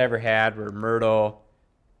chickens I ever had were Myrtle.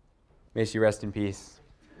 May she rest in peace.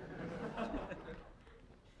 When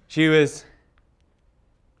she was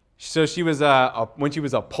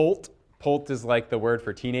a poult. Poult is like the word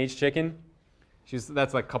for teenage chicken.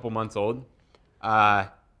 That's like a couple months old.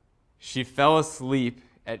 She fell asleep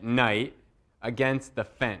at night against the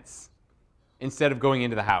fence instead of going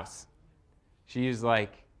into the house. She was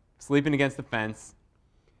like sleeping against the fence,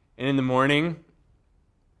 and in the morning,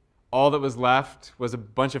 all that was left was a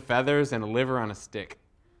bunch of feathers and a liver on a stick.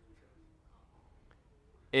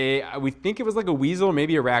 We think it was like a weasel or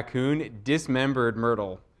maybe a raccoon dismembered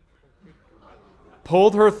Myrtle,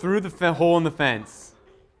 pulled her through the hole in the fence,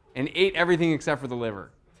 and ate everything except for the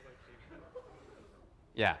liver.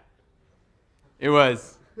 Yeah. It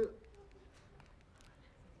was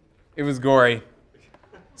gory.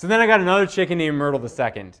 So then I got another chicken named Myrtle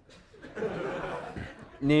II,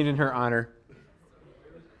 named in her honor.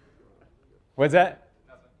 What's that?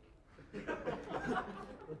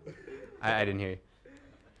 I didn't hear you.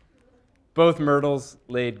 Both Myrtles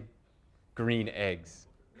laid green eggs.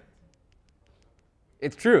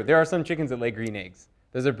 It's true. There are some chickens that lay green eggs.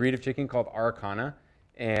 There's a breed of chicken called Araucana,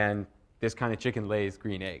 and this kind of chicken lays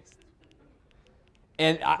green eggs.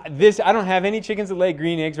 And I don't have any chickens that lay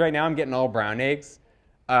green eggs right now. I'm getting all brown eggs.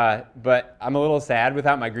 But I'm a little sad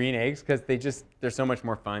without my green eggs because they're so much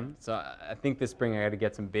more fun. So I think this spring I got to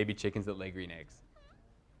get some baby chickens that lay green eggs.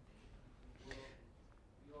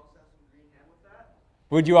 You also have some green ham with that?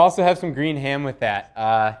 Would you also have some green ham with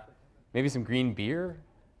that? Maybe some green beer?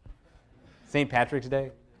 St. Patrick's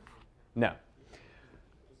Day? No.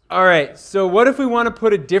 All right, so what if we want to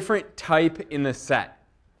put a different type in the set?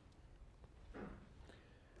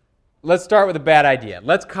 Let's start with a bad idea.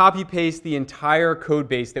 Let's copy-paste the entire code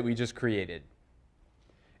base that we just created.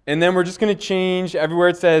 And then we're just going to change, everywhere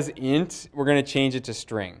it says int, we're going to change it to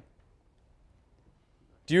string.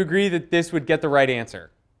 Do you agree that this would get the right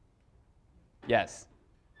answer? Yes.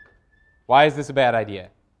 Why is this a bad idea?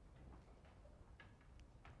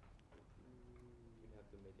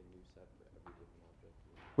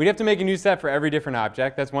 We'd have to make a new set for every different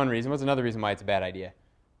object. That's one reason. What's another reason why it's a bad idea?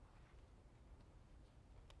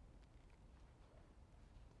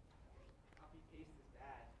 Copy-paste is bad.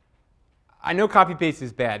 I know copy-paste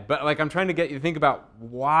is bad, but like I'm trying to get you to think about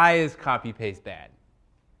why is copy-paste bad?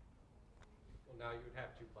 Well, now you would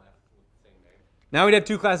have two classes with the same name. Now we'd have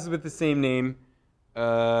two classes with the same name.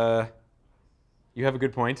 You have a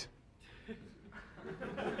good point. If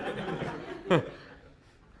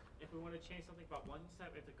we want to change something about one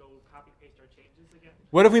set, we have to go copy-paste our changes again.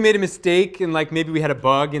 What if we made a mistake and like maybe we had a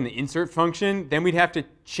bug in the insert function? Then we'd have to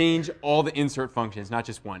change all the insert functions, not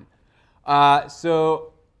just one.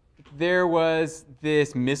 So there was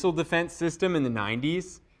this missile defense system in the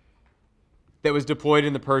 90s that was deployed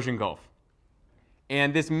in the Persian Gulf.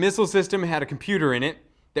 And this missile system had a computer in it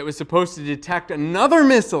that was supposed to detect another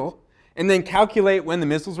missile and then calculate when the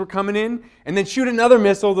missiles were coming in and then shoot another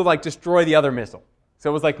missile to like destroy the other missile. So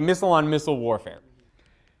it was like missile on missile warfare.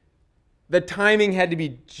 The timing had to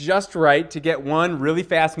be just right to get one really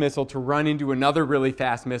fast missile to run into another really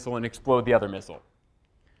fast missile and explode the other missile.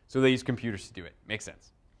 So they used computers to do it. Makes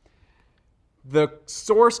sense. the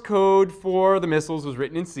source code for the missiles was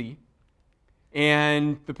written in C,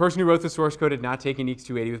 and the person who wrote the source code had not taken EECS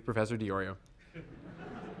 280 with Professor DeOrio.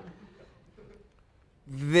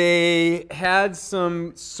 They had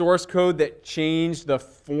some source code that changed the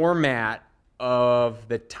format of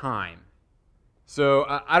the time. So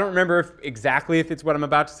I don't remember exactly if it's what I'm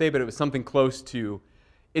about to say, but it was something close to,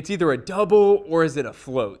 it's either a double or is it a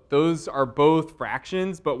float. Those are both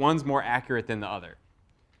fractions, but one's more accurate than the other.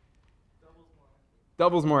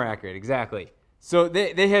 Double's more accurate, exactly. So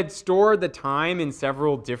they had stored the time in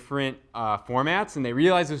several different formats, and they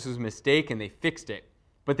realized this was a mistake, and they fixed it.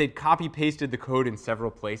 But they'd copy-pasted the code in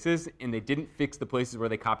several places, and they didn't fix the places where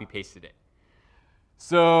they copy-pasted it.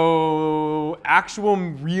 So actual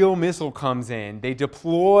real missile comes in. They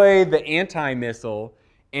deploy the anti-missile,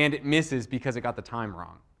 and it misses because it got the time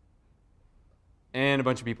wrong. And a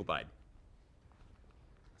bunch of people died.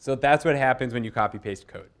 So that's what happens when you copy-paste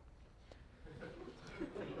code.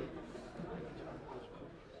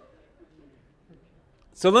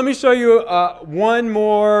 So let me show you one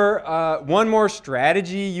more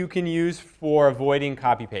strategy you can use for avoiding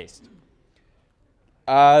copy-paste.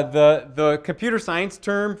 The computer science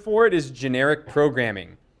term for it is generic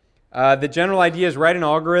programming. The general idea is write an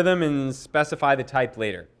algorithm and specify the type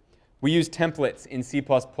later. We use templates in C++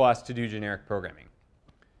 to do generic programming.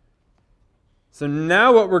 So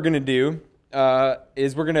now what we're going to do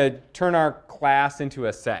is we're going to turn our class into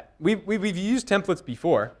a set. We've used templates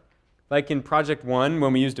before. Like in project 1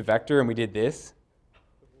 when we used a vector and we did this.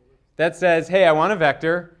 That says, hey, I want a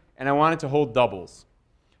vector and I want it to hold doubles.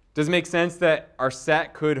 Does it make sense that our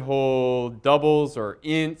set could hold doubles or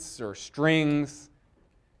ints or strings?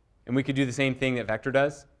 And we could do the same thing that vector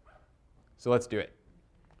does? So let's do it.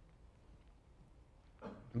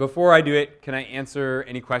 Before I do it, can I answer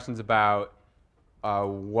any questions about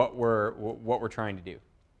what we're trying to do?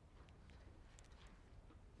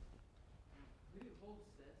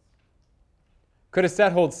 Could a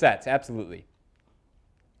set hold sets? Absolutely.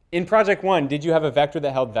 In project 1, did you have a vector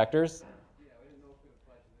that held vectors? Yeah, we didn't know if we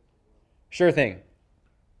applied to this as well. Sure thing.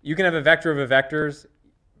 You can have a vector of a vectors.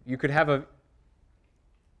 You could have a...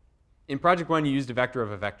 In project 1, you used a vector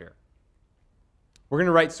of a vector. We're going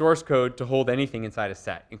to write source code to hold anything inside a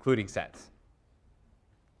set, including sets.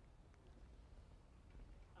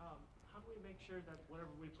 How do we make sure that whatever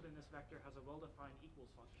we put in this vector has a well-defined equals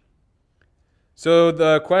function? So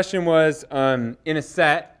the question was, in a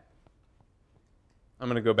set, I'm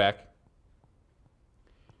going to go back.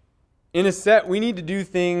 In a set, we need to do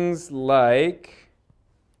things like,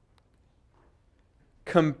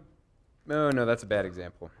 oh no, that's a bad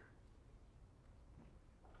example.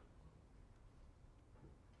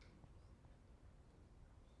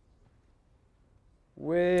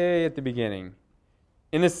 Way at the beginning.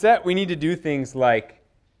 In a set, we need to do things like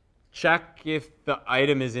check if the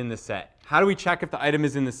item is in the set. How do we check if the item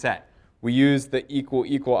is in the set? We use the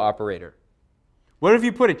equal operator. What if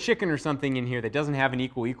you put a chicken or something in here that doesn't have an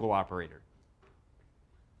equal operator?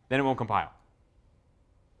 Then it won't compile.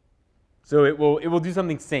 So it will do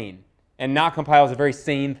something sane. And not compile is a very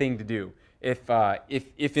sane thing to do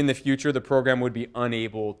if in the future the program would be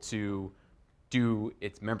unable to do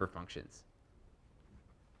its member functions.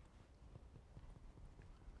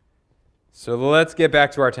 So let's get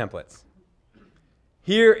back to our templates.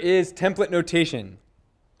 Here is template notation.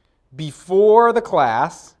 Before the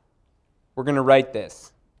class, we're going to write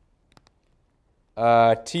this.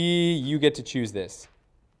 T, you get to choose this.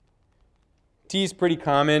 T is pretty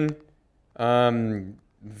common.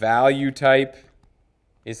 Value type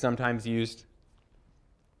is sometimes used.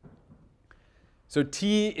 So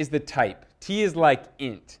T is the type. T is like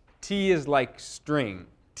int. T is like string.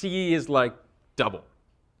 T is like double.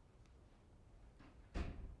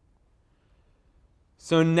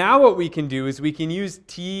 So now what we can do is we can use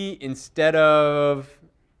T instead of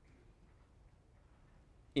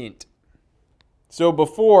int. So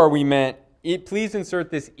before we meant, please insert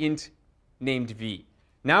this int named v.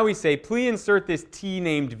 Now we say, please insert this T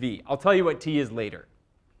named v. I'll tell you what T is later.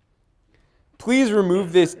 Please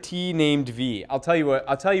remove this T named v. I'll tell you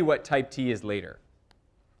what type T is later.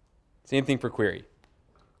 Same thing for query.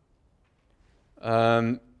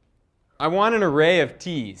 I want an array of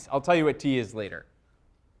T's. I'll tell you what T is later.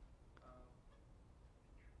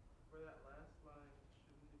 For that last line,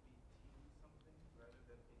 shouldn't it be T something rather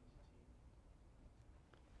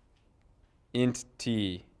than int T? Int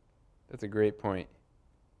T. That's a great point.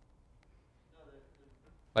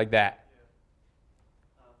 Like that.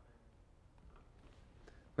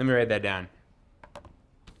 Let me write that down.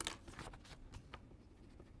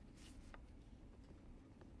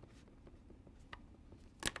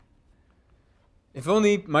 If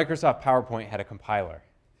only Microsoft PowerPoint had a compiler.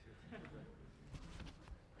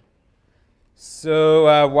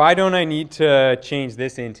 So why don't I need to change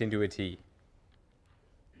this int into a t?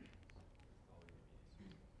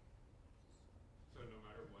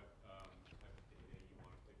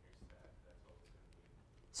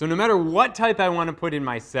 So no matter what type I want to put in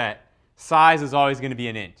my set, size is always going to be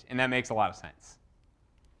an int, and that makes a lot of sense.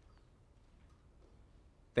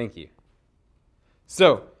 Thank you.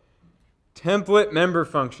 So, template member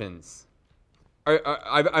functions.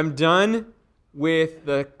 I'm done with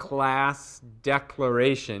the class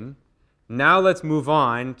declaration. Now let's move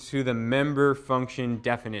on to the member function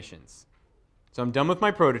definitions. So I'm done with my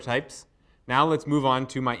prototypes. Now let's move on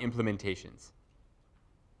to my implementations.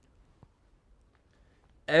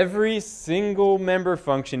 Every single member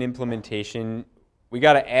function implementation, we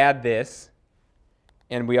got to add this,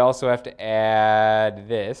 and we also have to add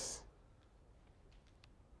this.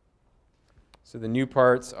 So the new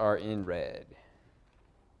parts are in red.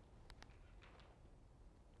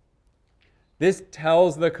 This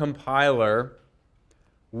tells the compiler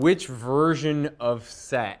which version of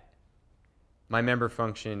set my member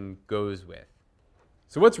function goes with.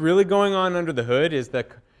 So what's really going on under the hood is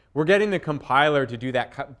that we're getting the compiler to do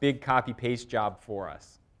that big copy-paste job for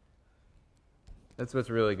us. That's what's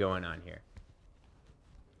really going on here.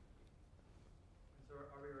 So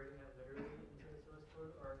are we writing that literally into the source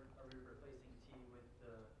code, or are we replacing T with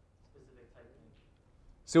the specific type name?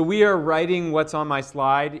 So we are writing what's on my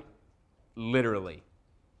slide literally.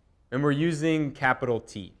 And we're using capital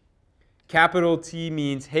T. Capital T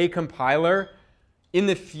means, hey, compiler, in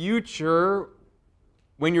the future,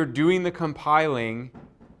 when you're doing the compiling,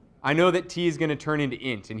 I know that T is going to turn into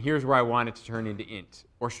int, and here's where I want it to turn into int,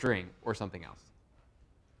 or string, or something else.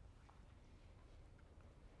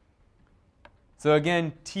 So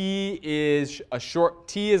again, T is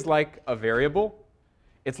like a variable.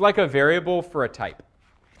 It's like a variable for a type.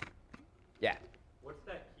 Yeah. What's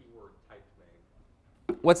that keyword type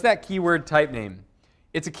name? What's that keyword type name?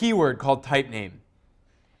 It's a keyword called type name.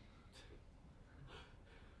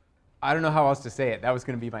 I don't know how else to say it. That was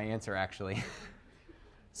going to be my answer, actually.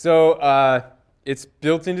 So it's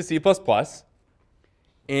built into C++,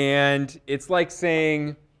 and it's like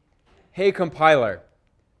saying, hey, compiler,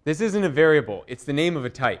 this isn't a variable. It's the name of a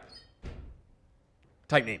type.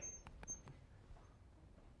 Type name.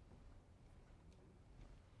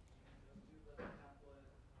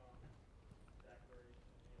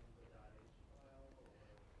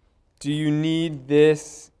 Do you need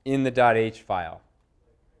this in the .h file?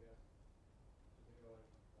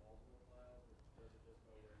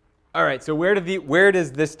 All right, so where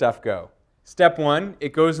does this stuff go? Step one,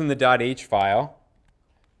 it goes in the .h file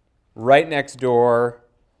right next door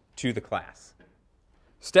to the class.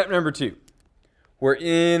 Step number two, we're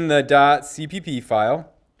in the .cpp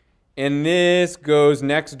file, and this goes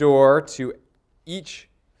next door to each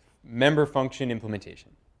member function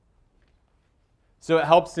implementation. So it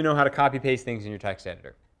helps to know how to copy-paste things in your text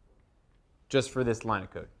editor, just for this line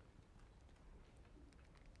of code.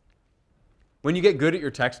 When you get good at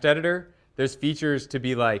your text editor, there's features to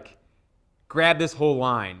be like, grab this whole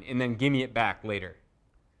line and then give me it back later.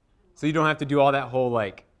 So you don't have to do all that whole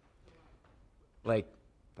like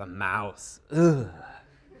the mouse. Ugh.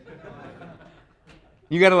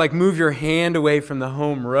 You got to like move your hand away from the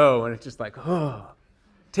home row, and it's just like, oh,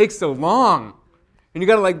 it takes so long. And you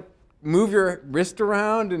got to like move your wrist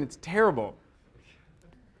around, and it's terrible.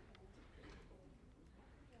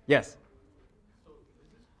 Yes?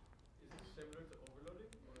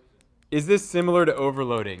 Is this similar to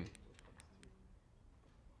overloading?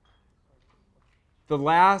 The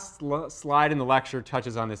last slide in the lecture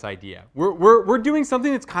touches on this idea. We're doing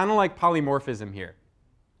something that's kind of like polymorphism here.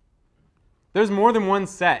 There's more than one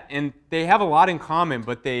set, and they have a lot in common,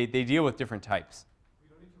 but they deal with different types.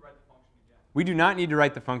 We don't need to write the function again. We do not need to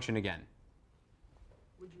write the function again.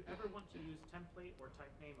 Would you ever want to use template or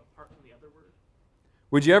type name apart from the other word?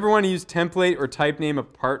 Would you ever want to use template or type name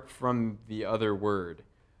apart from the other word?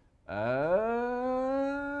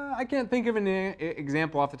 I can't think of an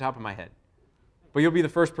example off the top of my head. But you'll be the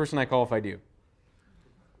first person I call if I do.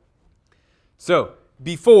 So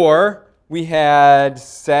before, we had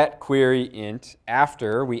set query int.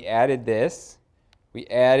 After, we added this, and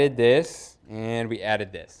we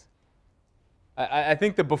added this. I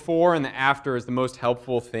think the before and the after is the most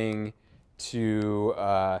helpful thing to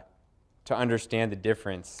understand the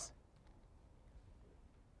difference.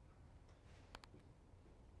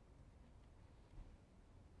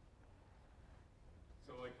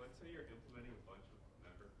 So like, let's say you're implementing a bunch of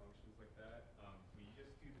member functions like that. Will you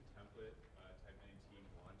just do the template type name team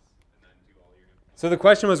once and then do all your implementations? So the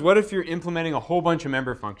question was, what if you're implementing a whole bunch of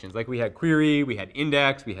member functions? Like we had query, we had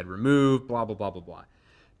index, we had remove, blah, blah, blah, blah, blah.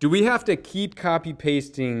 Do we have to keep copy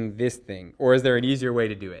pasting this thing, or is there an easier way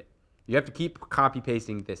to do it? You have to keep copy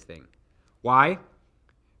pasting this thing. Why?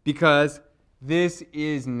 Because this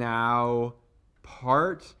is now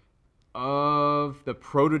part of the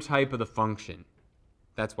prototype of the function.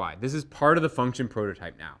 That's why. This is part of the function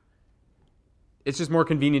prototype now. It's just more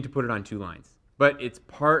convenient to put it on 2 lines, but it's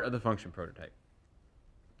part of the function prototype.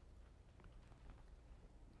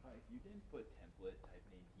 If you didn't put template type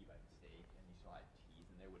name key by mistake and you saw T's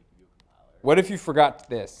in there, would it give you a compiler? What if you forgot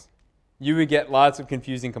this? You would get lots of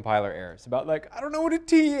confusing compiler errors about like, I don't know what a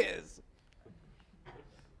T is.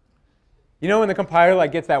 You know when the compiler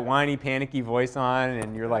like gets that whiny, panicky voice on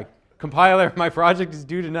and you're like, compiler, my project is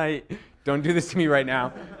due tonight. Don't do this to me right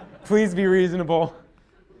now. Please be reasonable.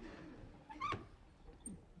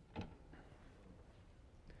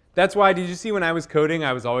 That's why, did you see when I was coding,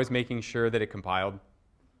 I was always making sure that it compiled?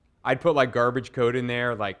 I'd put like garbage code in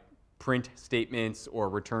there, like print statements or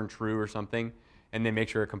return true or something, and then make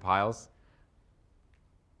sure it compiles.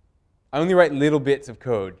 I only write little bits of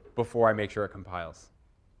code before I make sure it compiles.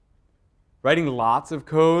 Writing lots of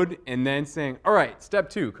code and then saying, all right,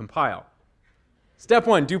 step 2, compile. Step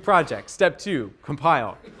 1, do project. Step 2,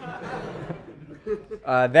 compile.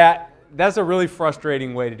 That's a really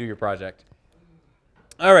frustrating way to do your project.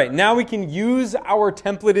 All right, now we can use our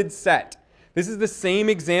templated set. This is the same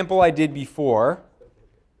example I did before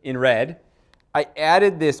in red. I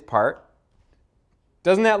added this part.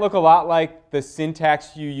 Doesn't that look a lot like the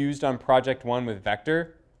syntax you used on project 1 with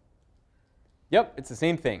vector? Yep, it's the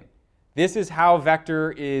same thing. This is how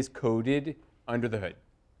vector is coded under the hood.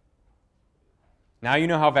 Now you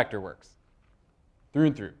know how vector works. Through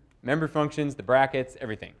and through. Member functions, the brackets,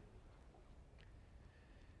 everything.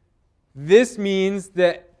 This means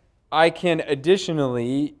that I can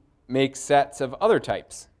additionally make sets of other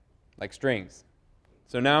types, like strings.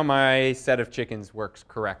 So now my set of chickens works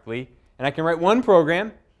correctly. And I can write one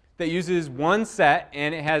program that uses one set,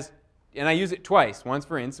 and I use it twice, once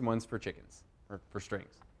for ints and once for chickens, or for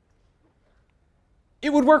strings.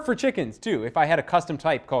 It would work for chickens, too, if I had a custom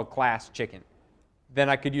type called class chicken. Then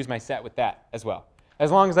I could use my set with that as well,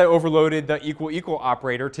 as long as I overloaded the equal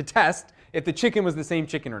operator to test if the chicken was the same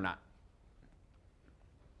chicken or not.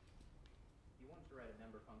 You wanted to write a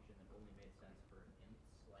member function that only made sense for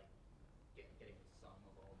ints, like getting the sum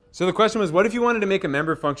of all the... So the question was, what if you wanted to make a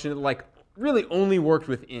member function that like really only worked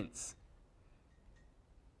with ints?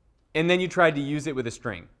 And then you tried to use it with a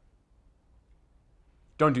string.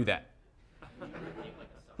 Don't do that.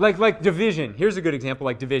 Like division. Here's a good example,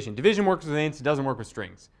 like division. Division works with ints, it doesn't work with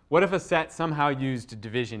strings. What if a set somehow used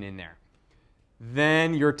division in there?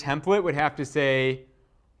 Then your template would have to say,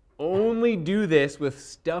 only do this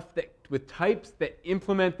with types that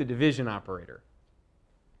implement the division operator.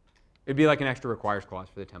 It'd be like an extra requires clause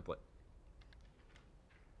for the template.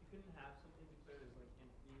 You couldn't have something declared as like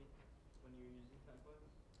empty when you're using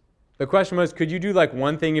templates? The question was, could you do like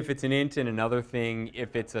one thing if it's an int and another thing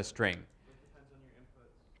if it's a string? It depends on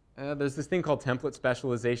your inputs. There's this thing called template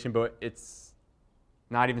specialization, but it's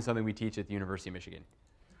not even something we teach at the University of Michigan.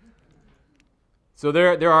 So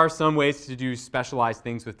there are some ways to do specialized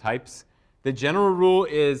things with types. The general rule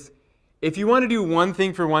is, if you want to do one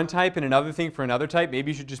thing for one type and another thing for another type,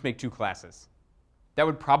 maybe you should just make 2 classes. That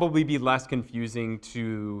would probably be less confusing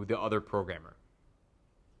to the other programmer.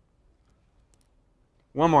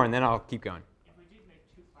 One more, and then I'll keep going. If we did make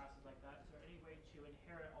 2 classes like that, is there any way to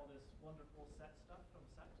inherit all this wonderful set stuff from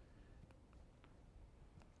set?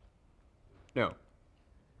 No.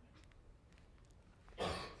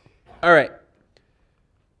 All right.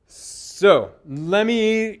 So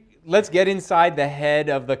let's get inside the head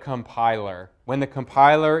of the compiler when the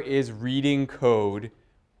compiler is reading code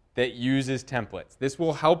that uses templates. This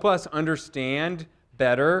will help us understand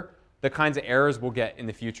better the kinds of errors we'll get in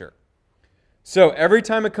the future. So every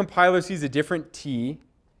time a compiler sees a different T,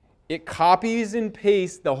 it copies and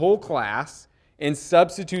pastes the whole class and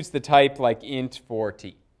substitutes the type like int for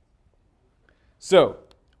T. So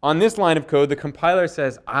on this line of code, the compiler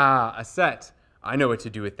says, a set. I know what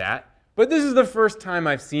to do with that. But this is the first time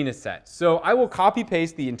I've seen a set. So I will copy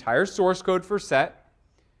paste the entire source code for set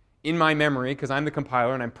in my memory, because I'm the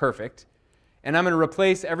compiler and I'm perfect. And I'm going to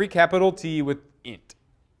replace every capital T with int.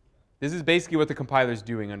 This is basically what the compiler is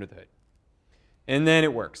doing under the hood. And then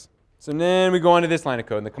it works. So then we go on to this line of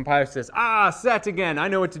code, and the compiler says, set again. I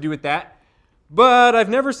know what to do with that. But I've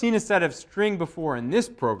never seen a set of string before in this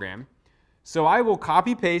program. So I will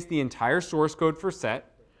copy paste the entire source code for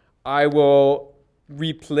set. I will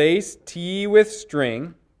replace T with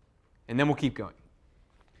string, and then we'll keep going.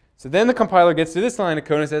 So then the compiler gets to this line of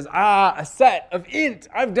code and says, a set of int.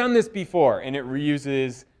 I've done this before. And it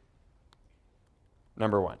reuses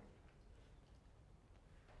number 1.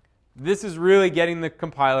 This is really getting the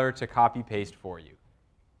compiler to copy paste for you.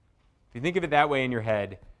 If you think of it that way in your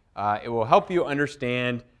head, it will help you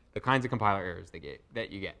understand the kinds of compiler errors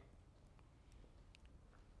that you get.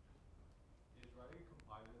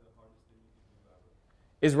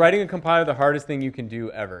 Is writing a compiler the hardest thing you can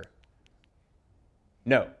do ever?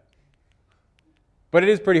 No. But it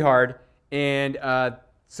is pretty hard. And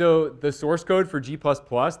so the source code for G++,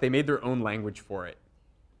 they made their own language for it.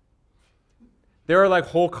 There are like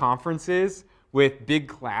whole conferences with big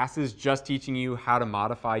classes just teaching you how to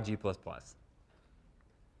modify G++.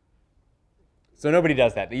 So nobody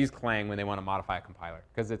does that. They use Clang when they want to modify a compiler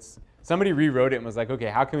because somebody rewrote it and was like, okay,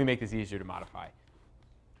 how can we make this easier to modify?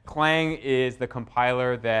 Clang is the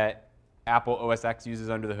compiler that Apple OS X uses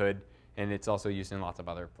under the hood, and it's also used in lots of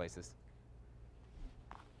other places.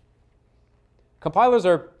 Compilers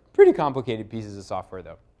are pretty complicated pieces of software,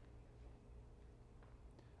 though.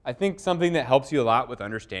 I think something that helps you a lot with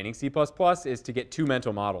understanding C++ is to get 2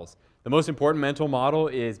 mental models. The most important mental model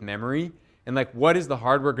is memory, and like, what is the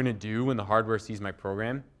hardware going to do when the hardware sees my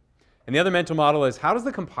program? And the other mental model is, how does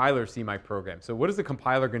the compiler see my program? So what is the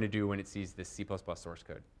compiler going to do when it sees this C++ source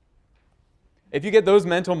code? If you get those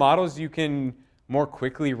mental models, you can more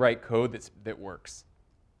quickly write code that works.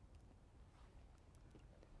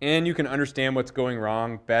 And you can understand what's going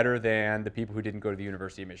wrong better than the people who didn't go to the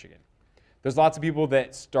University of Michigan. There's lots of people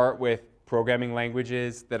that start with programming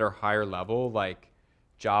languages that are higher level, like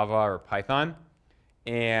Java or Python,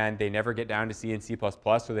 and they never get down to C and C++,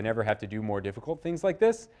 so they never have to do more difficult things like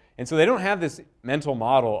this. And so they don't have this mental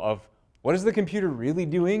model of what is the computer really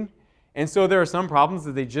doing? And so there are some problems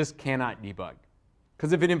that they just cannot debug.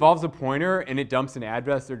 Because if it involves a pointer and it dumps an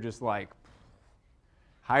address, they're just like,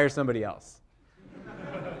 hire somebody else.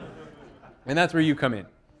 And that's where you come in.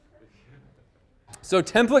 So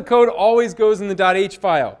template code always goes in the .h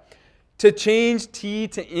file. To change t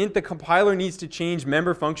to int, the compiler needs to change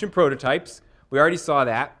member function prototypes. We already saw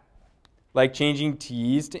that, like changing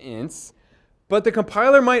t's to ints. But the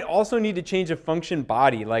compiler might also need to change a function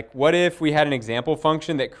body. Like, what if we had an example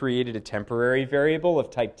function that created a temporary variable of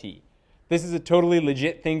type t? This is a totally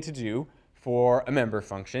legit thing to do for a member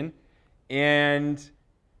function. And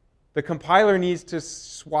the compiler needs to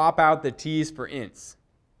swap out the t's for ints.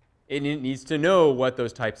 And it needs to know what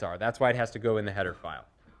those types are. That's why it has to go in the header file.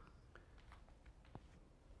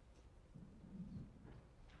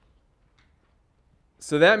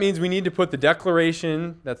 So that means we need to put the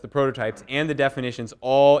declaration, that's the prototypes, and the definitions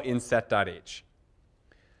all in set.h.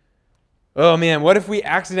 Oh man, what if we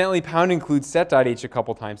accidentally pound include set.h a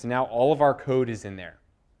couple times, and now all of our code is in there?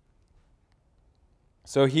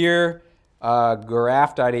 So here,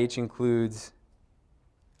 graph.h includes,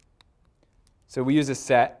 so we use a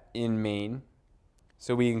set in main,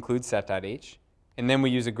 so we include set.h. And then we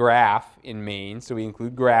use a graph in main, so we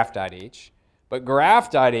include graph.h. But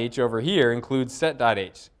graph.h over here includes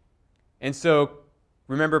set.h. And so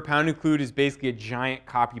remember, pound include is basically a giant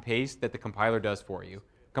copy-paste that the compiler does for you.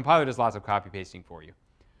 Compiler does lots of copy-pasting for you.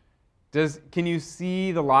 Can you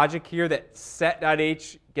see the logic here that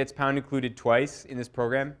set.h gets pound included twice in this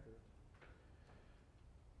program?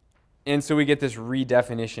 And so we get this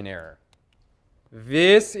redefinition error.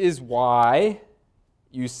 This is why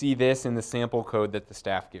you see this in the sample code that the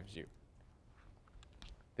staff gives you.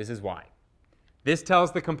 This is why. This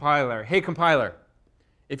tells the compiler, hey compiler,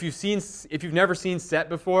 if you've never seen set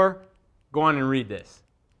before, go on and read this.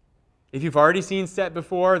 If you've already seen set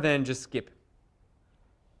before, then just skip.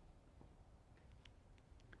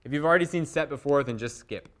 If you've already seen set before, then just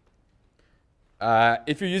skip.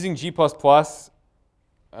 If you're using G++,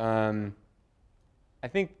 I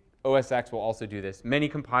think OS X will also do this. Many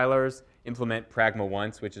compilers implement pragma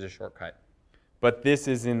once, which is a shortcut. But this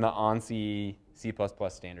is in the ANSI C++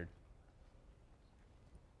 standard.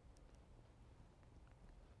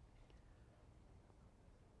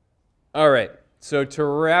 All right, so to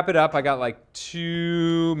wrap it up, I got like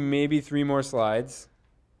 2, maybe 3 more slides.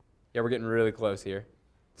 Yeah, we're getting really close here.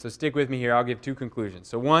 So stick with me here. I'll give 2 conclusions.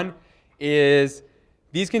 So one is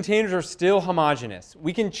these containers are still homogeneous.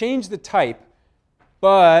 We can change the type,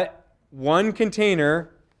 but one container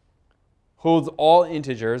holds all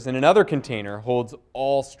integers and another container holds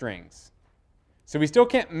all strings. So we still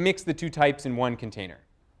can't mix the 2 types in one container.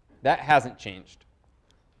 That hasn't changed.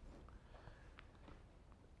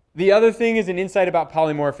 The other thing is an insight about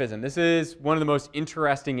polymorphism. This is one of the most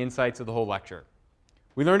interesting insights of the whole lecture.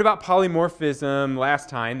 We learned about polymorphism last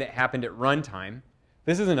time that happened at runtime.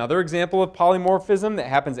 This is another example of polymorphism that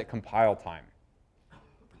happens at compile time.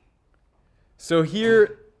 So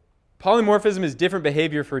here, polymorphism is different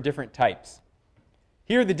behavior for different types.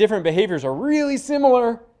 Here, the different behaviors are really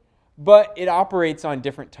similar, but it operates on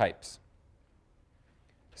different types.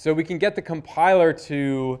 So we can get the compiler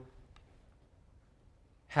to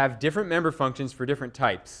have different member functions for different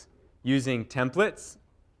types using templates,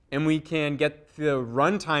 and we can get the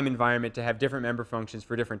runtime environment to have different member functions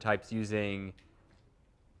for different types using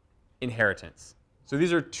inheritance. So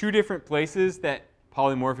these are two different places that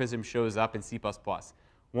polymorphism shows up in C++.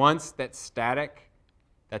 Once that's static,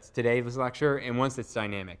 that's today's lecture, and once that's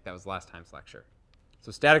dynamic, that was last time's lecture.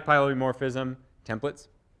 So static polymorphism, templates.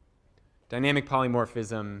 Dynamic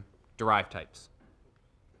polymorphism, derived types.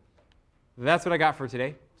 That's what I got for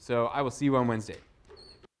today. So I will see you on Wednesday.